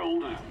the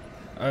world.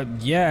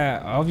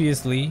 Yeah,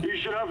 obviously. You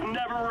should have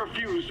never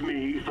refused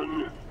me,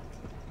 Ethan.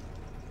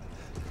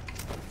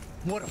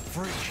 What a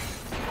freak.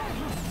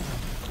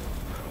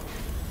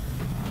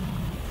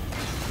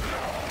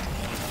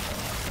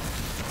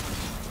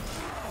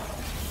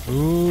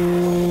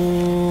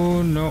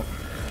 Ooh, no.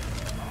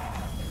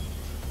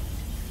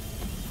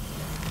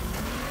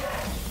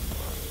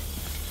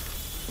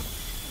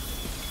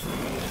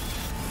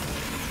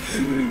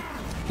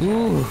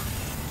 Ooh.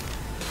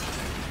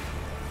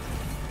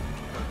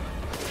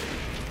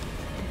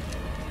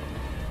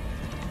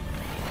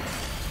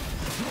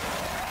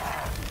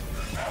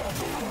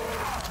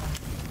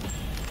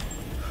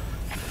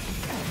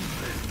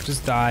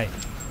 Just die.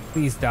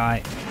 Please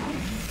die.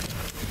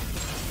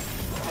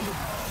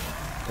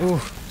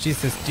 Ooh,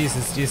 Jesus,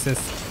 Jesus, Jesus.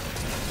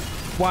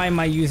 Why am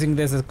I using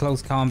this as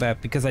close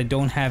combat? Because I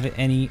don't have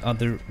any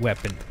other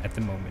weapon at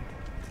the moment.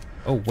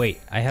 Oh,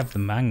 wait. I have the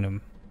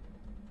Magnum.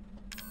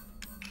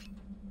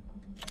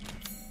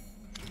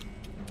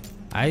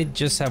 I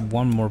just have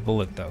one more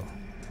bullet, though.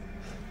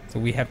 So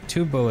we have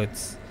 2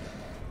 bullets.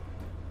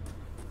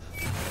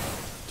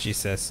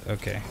 Jesus,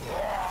 okay.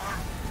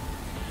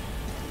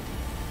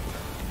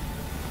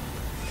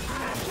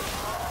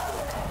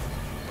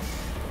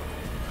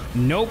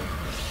 Nope,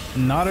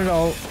 not at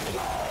all.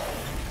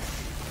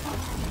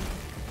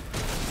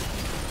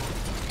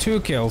 2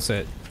 kills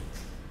it.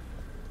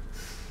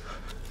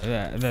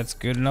 That's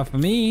good enough for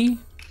me.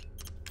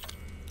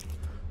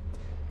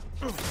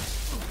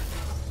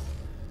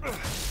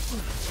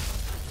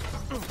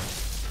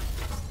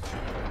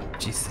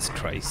 Jesus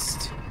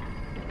Christ.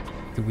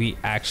 Do we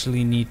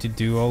actually need to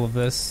do all of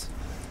this?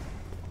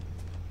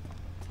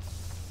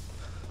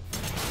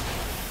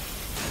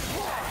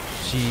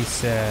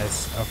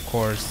 Jesus, of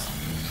course.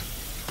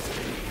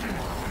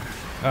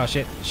 Oh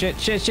shit, shit,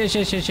 shit, shit,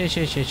 shit, shit, shit,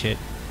 shit, shit, shit.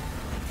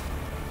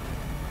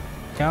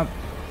 Come,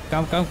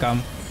 come, come,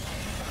 come.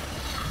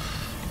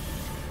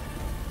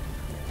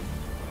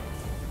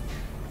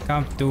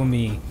 Come to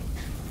me.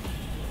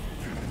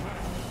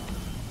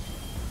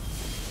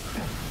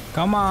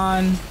 Come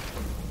on.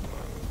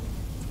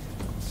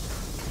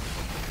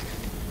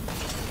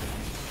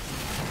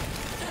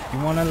 You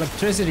want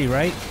electricity,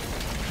 right?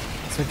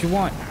 That's what you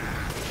want.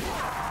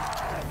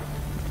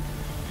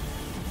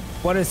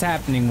 What is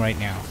happening right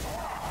now?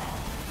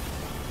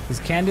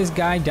 Can this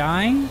guy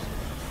dying?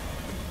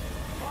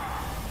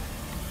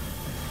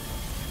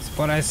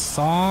 What I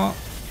saw,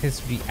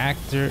 his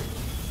reactor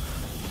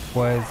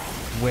was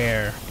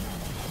where?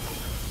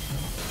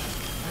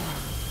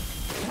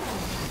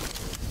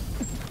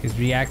 His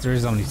reactor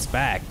is on his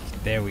back.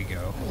 There we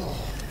go.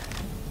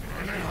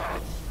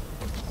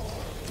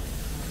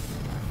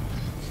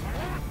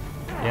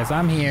 Yes,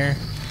 I'm here.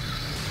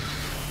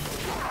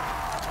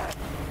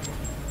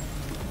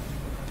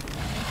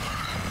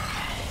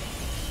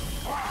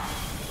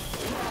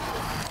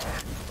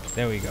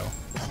 There we go.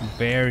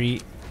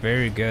 Very,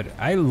 very good.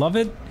 I love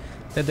it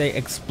that they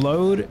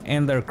explode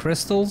and they're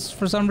crystals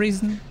for some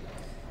reason.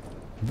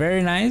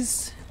 Very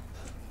nice.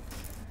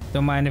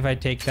 Don't mind if I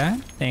take that.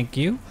 Thank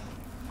you.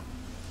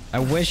 I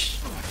wish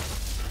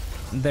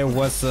there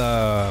was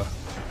a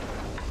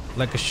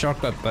like a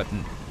shortcut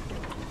button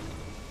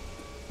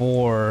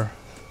for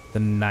the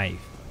knife.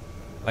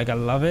 Like, I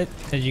love it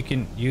that you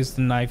can use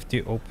the knife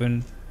to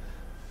open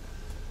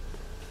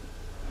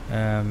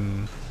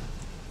to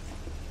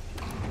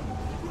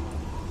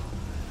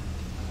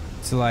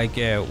like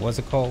what's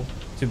it called,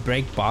 to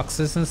break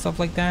boxes and stuff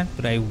like that.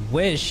 But I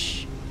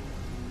wish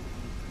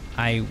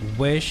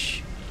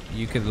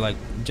you could like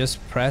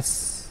just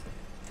press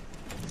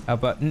a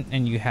button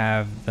and you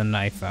have the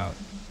knife out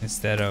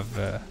instead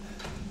of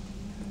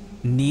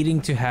needing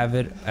to have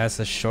it as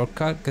a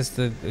shortcut, because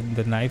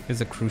the knife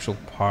is a crucial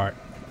part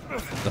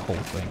of the whole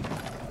thing.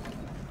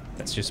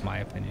 That's just my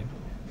opinion.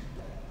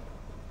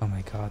 Oh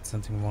my god,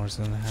 something more is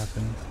gonna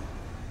happen.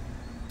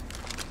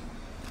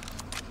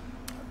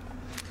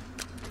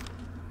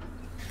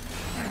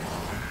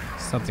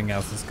 Something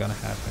else is gonna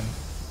happen.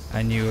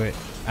 I knew it.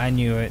 I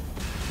knew it.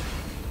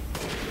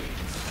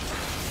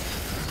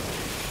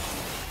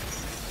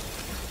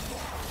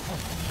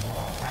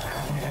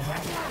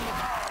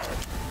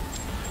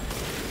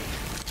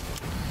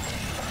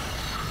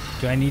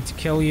 Do I need to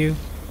kill you?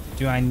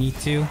 Do I need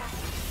to?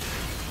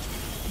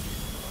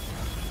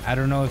 I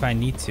don't know if I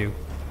need to.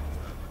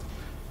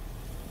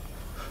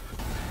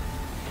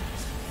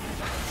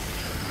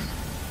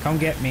 Come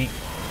get me.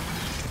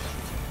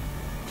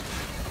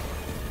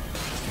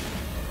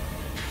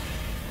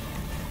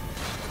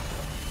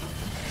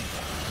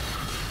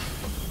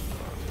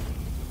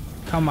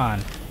 Come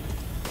on.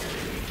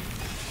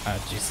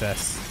 Oh,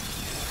 Jesus.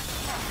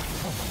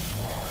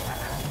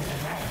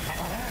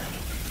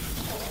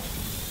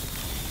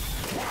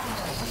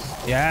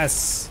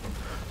 Yes.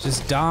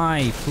 Just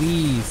die,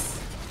 please.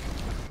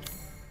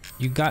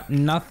 You got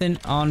nothing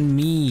on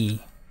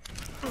me.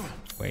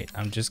 Wait,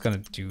 I'm just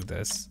gonna do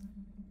this.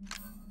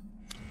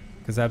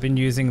 Because I've been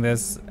using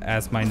this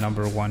as my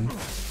number one.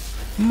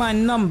 My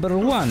number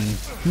one.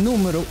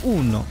 Numero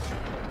uno.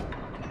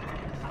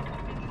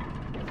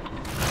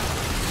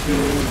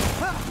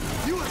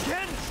 You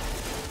again?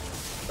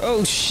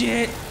 Oh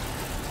shit.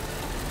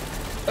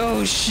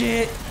 Oh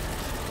shit.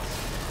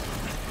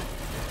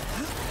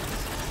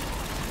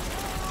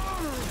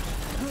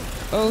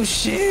 Oh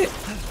shit.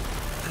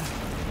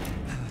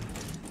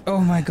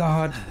 my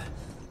god.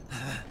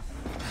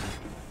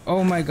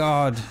 Oh my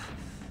god.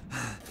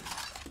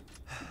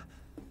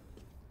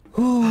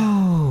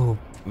 Ooh.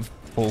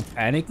 Full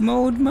panic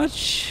mode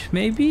much?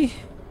 Maybe?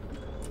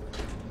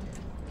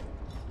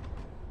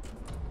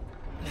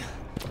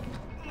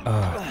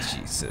 Oh,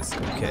 Jesus.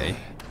 Okay.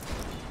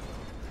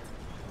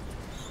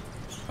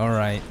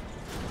 Alright.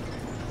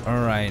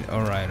 Alright,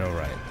 alright,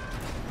 alright.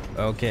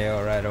 Okay,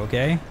 alright,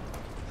 okay.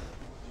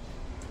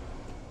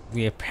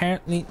 We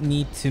apparently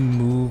need to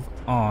move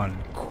on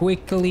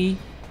quickly,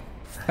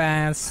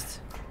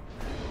 fast.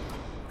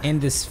 In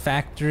this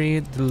factory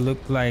that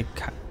look like...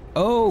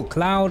 Oh,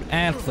 Cloud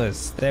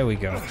Atlas. There we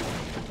go.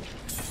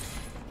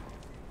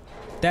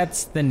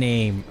 That's the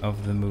name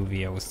of the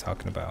movie I was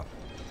talking about.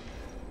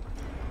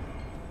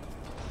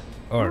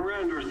 Or...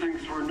 Miranda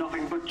thinks we're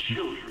nothing but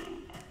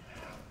children.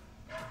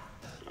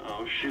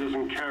 Oh, she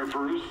doesn't care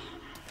for us?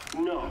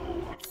 No.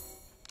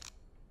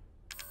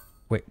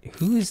 Wait,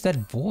 who is that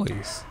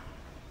voice?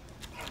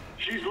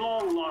 She's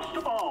long lost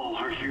all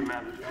her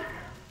humanity.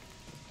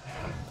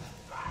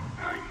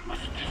 I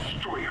must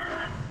destroy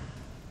her.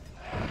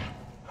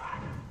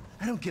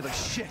 I don't give a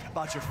shit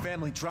about your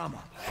family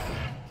drama.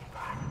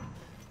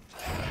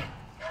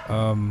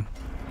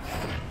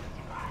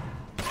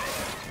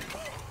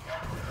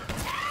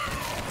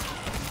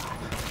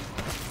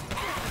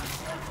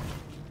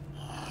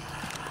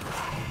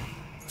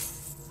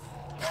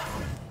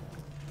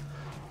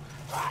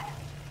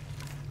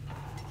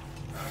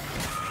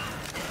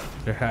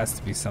 There has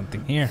to be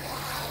something here.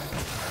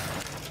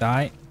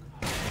 Die.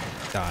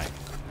 Die.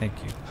 Thank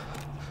you.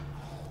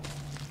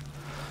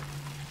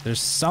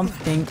 There's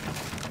something...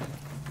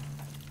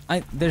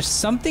 There's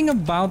something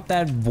about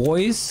that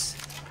voice,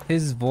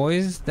 his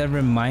voice, that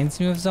reminds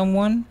me of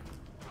someone.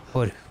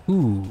 But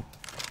who?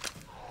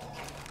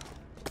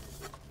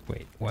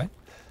 Wait, what?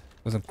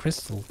 There's a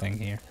crystal thing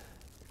here.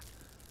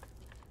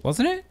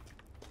 Wasn't it?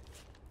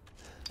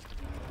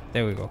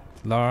 There we go.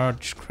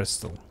 Large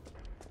crystal.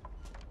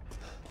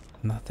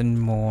 Nothing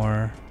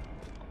more.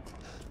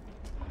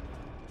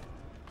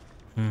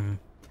 I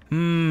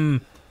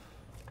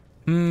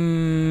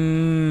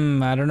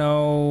don't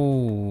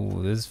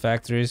know. This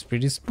factory is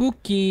pretty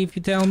spooky, if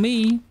you tell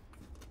me.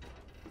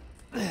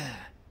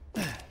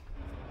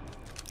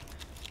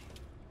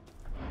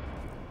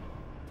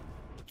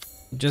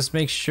 Just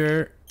make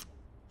sure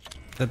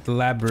that the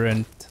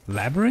labyrinth?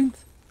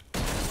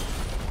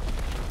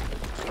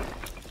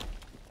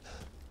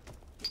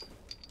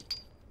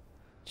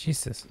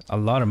 Jesus, a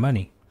lot of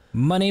money.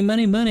 Money,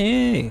 money,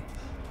 money!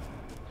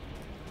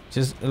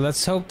 Just,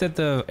 let's hope that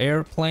the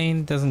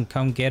airplane doesn't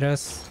come get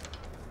us.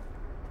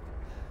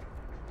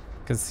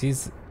 Because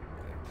it's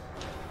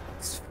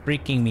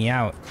freaking me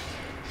out.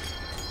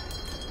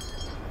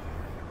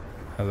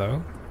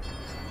 Hello?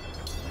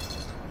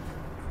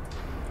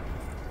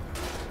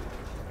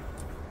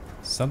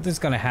 Something's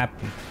gonna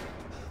happen.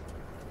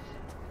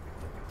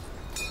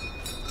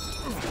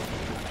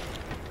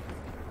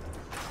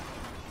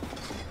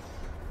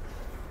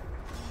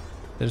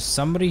 There's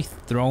somebody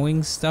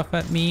throwing stuff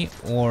at me,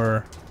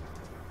 or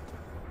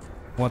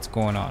what's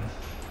going on?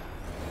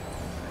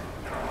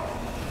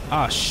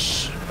 Ah,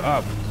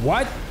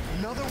 what?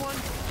 Another one?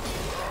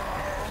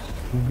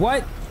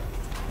 What?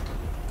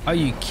 Are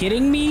you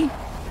kidding me?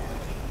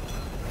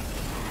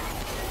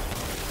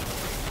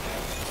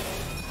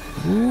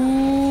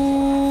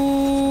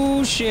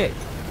 Ooh, shit.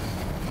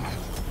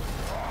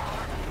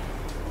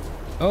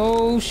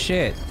 Oh,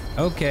 shit.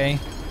 Okay.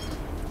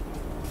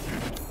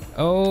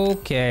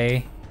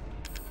 Okay.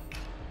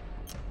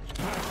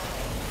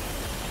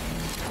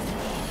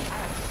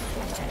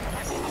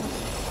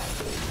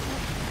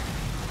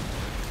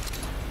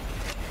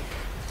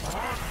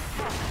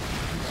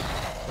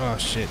 Oh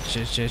shit,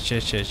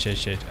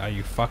 shit. Are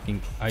you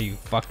fucking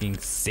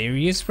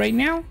serious right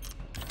now?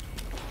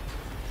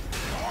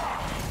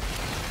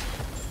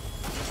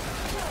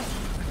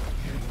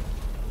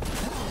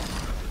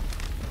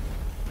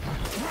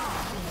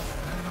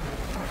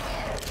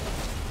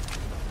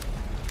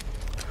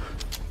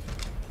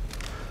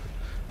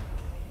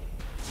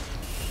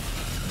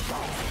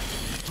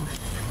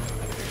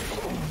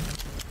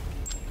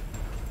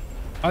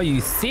 Are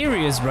you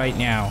serious right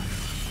now?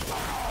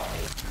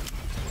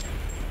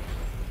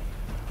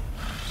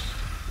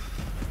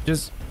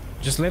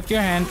 Just lift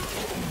your hand.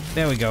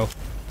 There we go.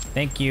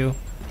 Thank you.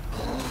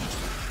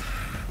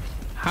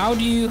 How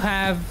do you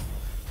have...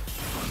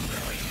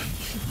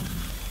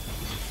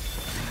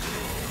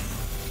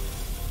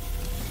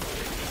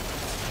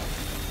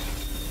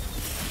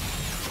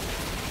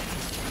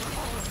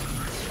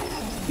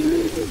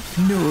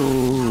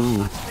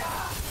 No.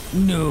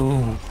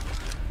 No.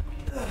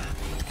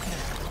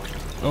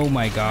 Oh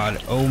my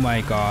god. Oh my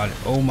god.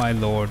 Oh my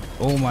lord.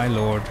 Oh my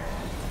lord.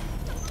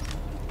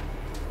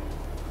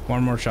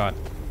 One more shot.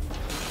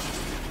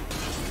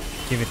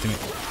 Give it to me.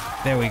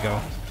 There we go.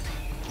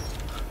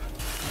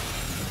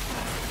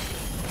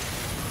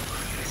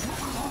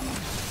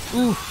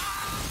 Ooh.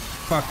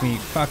 Fuck me.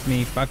 Fuck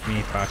me. Fuck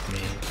me. Fuck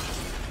me.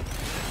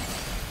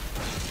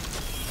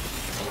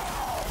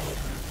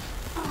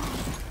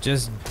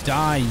 Just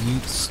die, you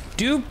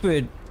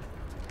stupid.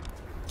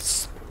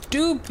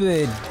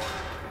 Stupid.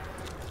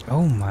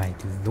 Oh my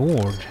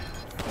lord.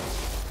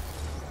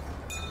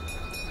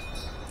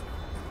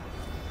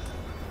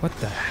 What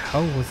the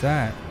hell was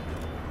that?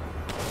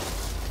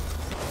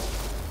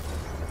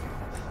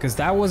 Because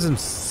that wasn't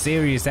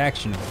serious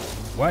action.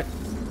 What?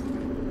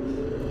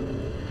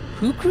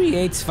 Who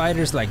creates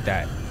fighters like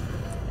that?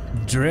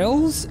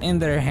 Drills in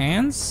their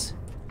hands?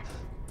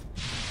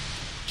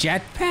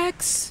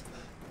 Jetpacks?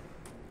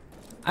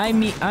 I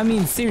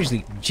mean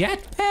seriously,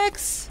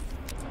 jetpacks?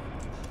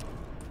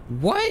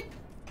 What?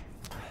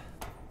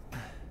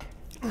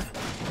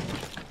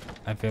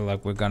 I feel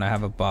like we're gonna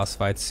have a boss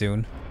fight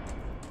soon.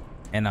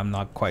 And I'm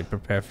not quite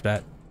prepared for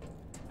that.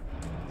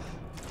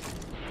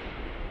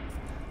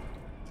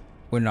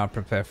 We're not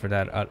prepared for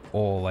that at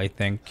all, I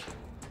think.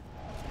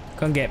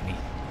 Come get me.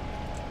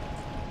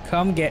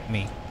 Come get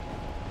me.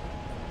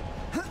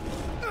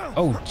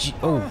 Oh,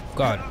 oh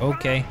god,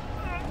 okay.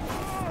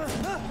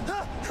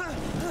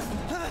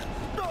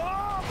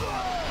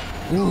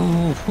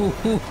 Ooh, hoo,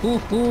 hoo, hoo,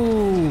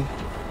 hoo.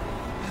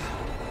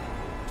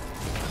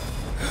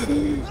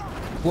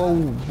 Whoa,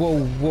 whoa,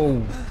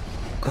 whoa.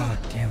 God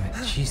damn it.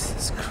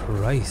 Jesus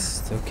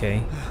Christ.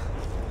 Okay.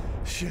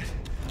 Shit,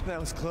 that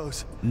was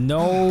close.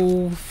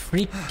 No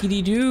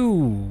freaky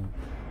doo.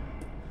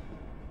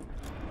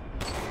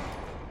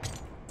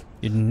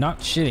 You're not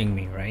shitting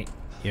me, right?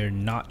 You're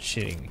not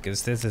shitting me,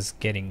 because this is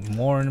getting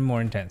more and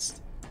more intense.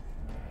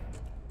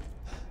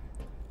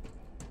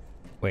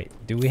 Wait,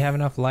 do we have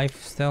enough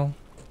life still?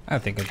 I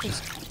think I'll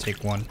just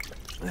take one.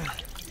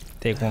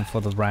 Take one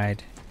for the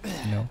ride,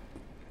 you know?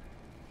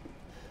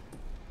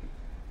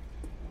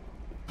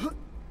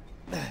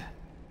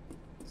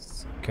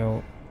 Let's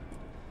go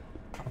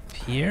up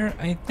here,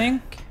 I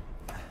think.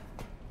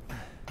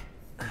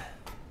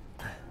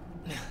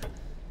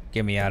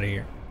 Get me out of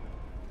here.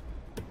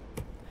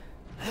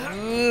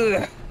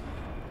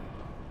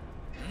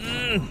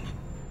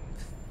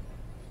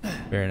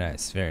 Very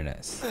nice, very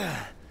nice.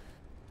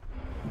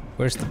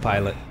 Where's the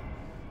pilot?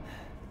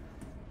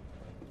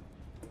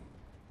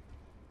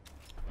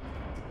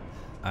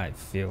 I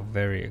feel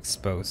very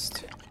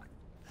exposed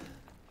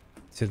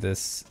to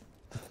this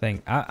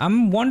thing.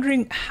 I'm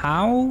wondering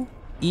how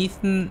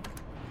Ethan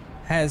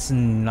has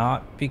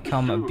not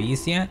become a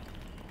beast yet.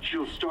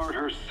 She'll start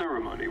her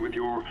ceremony with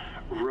your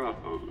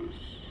rose.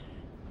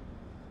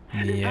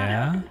 Yeah. If that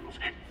happens,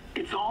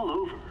 it's all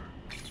over.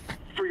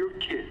 For your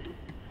kid.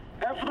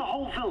 And for the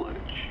whole village.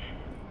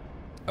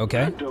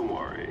 Okay. But don't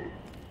worry.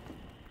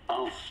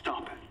 I'll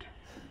stop it.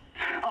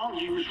 I'll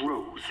use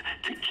Rose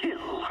to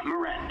kill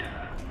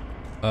Miranda.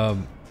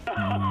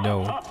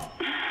 No.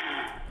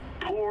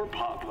 Poor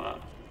Papa.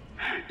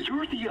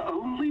 You're the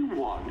only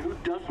one who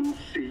doesn't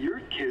see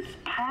your kid's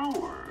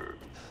power.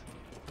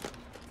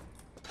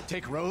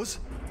 Take Rose?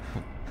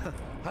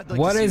 I'd like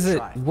What to see is you it?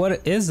 try.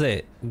 What is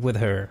it with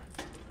her?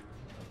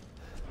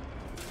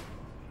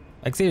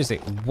 Like seriously,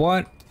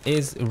 what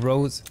is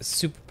Rose's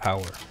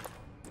superpower?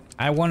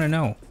 I want to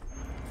know.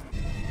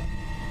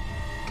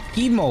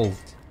 Key mold.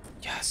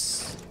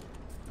 Yes.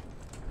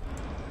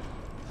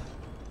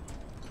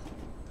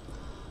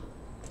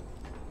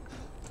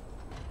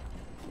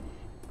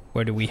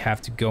 Where do we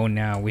have to go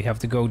now? We have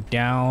to go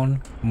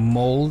down,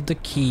 mold the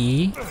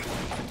key,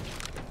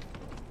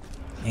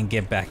 and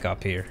get back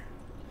up here.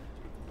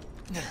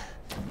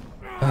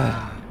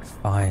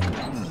 Fine.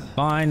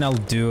 Fine, I'll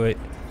do it.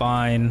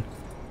 Fine.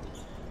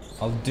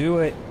 I'll do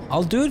it.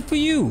 I'll do it for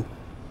you.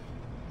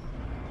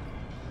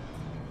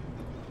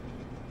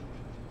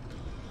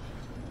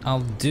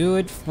 I'll do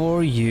it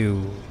for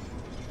you.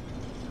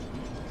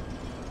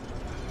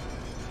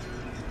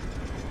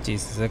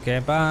 Jesus,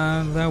 okay,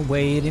 I'm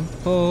waiting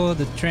for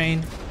the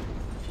train.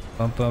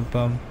 Bum bum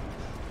bum.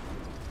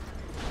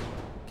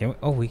 Can we?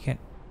 Oh, we can.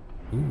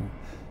 Ooh.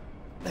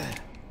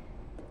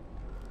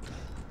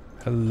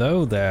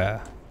 Hello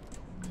there.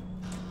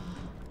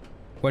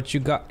 What you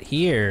got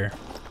here?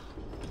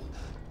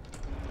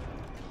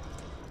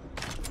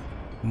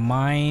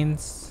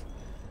 Mines.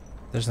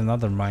 There's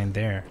another mine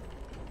there.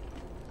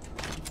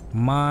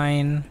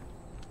 Mine.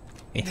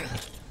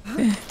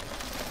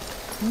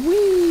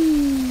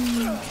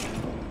 Whee!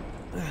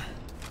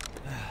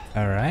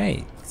 All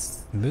right,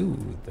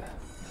 smooth.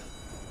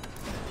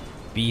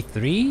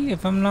 B3,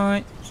 if I'm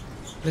not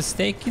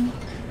mistaken.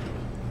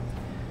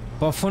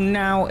 But for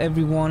now,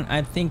 everyone,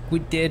 I think we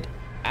did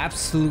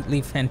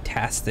absolutely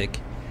fantastic,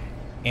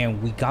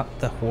 and we got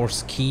the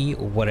horse key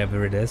or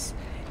whatever it is,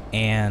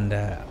 and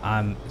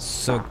I'm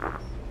so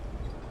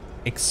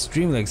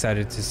extremely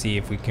excited to see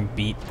if we can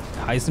beat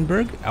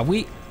Heisenberg. Are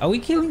we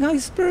killing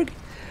Heisenberg?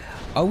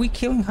 Are we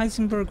killing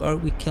Heisenberg, or are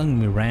we killing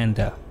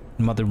Miranda,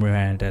 Mother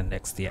Miranda, in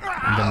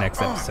the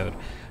next episode?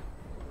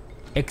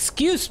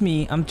 Excuse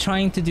me, I'm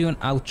trying to do an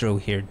outro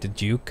here, the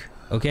Duke.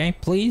 Okay,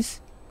 please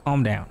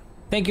calm down.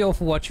 Thank you all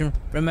for watching.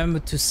 Remember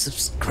to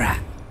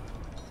subscribe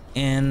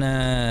and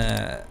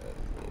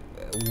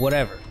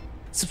whatever.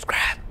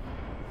 Subscribe.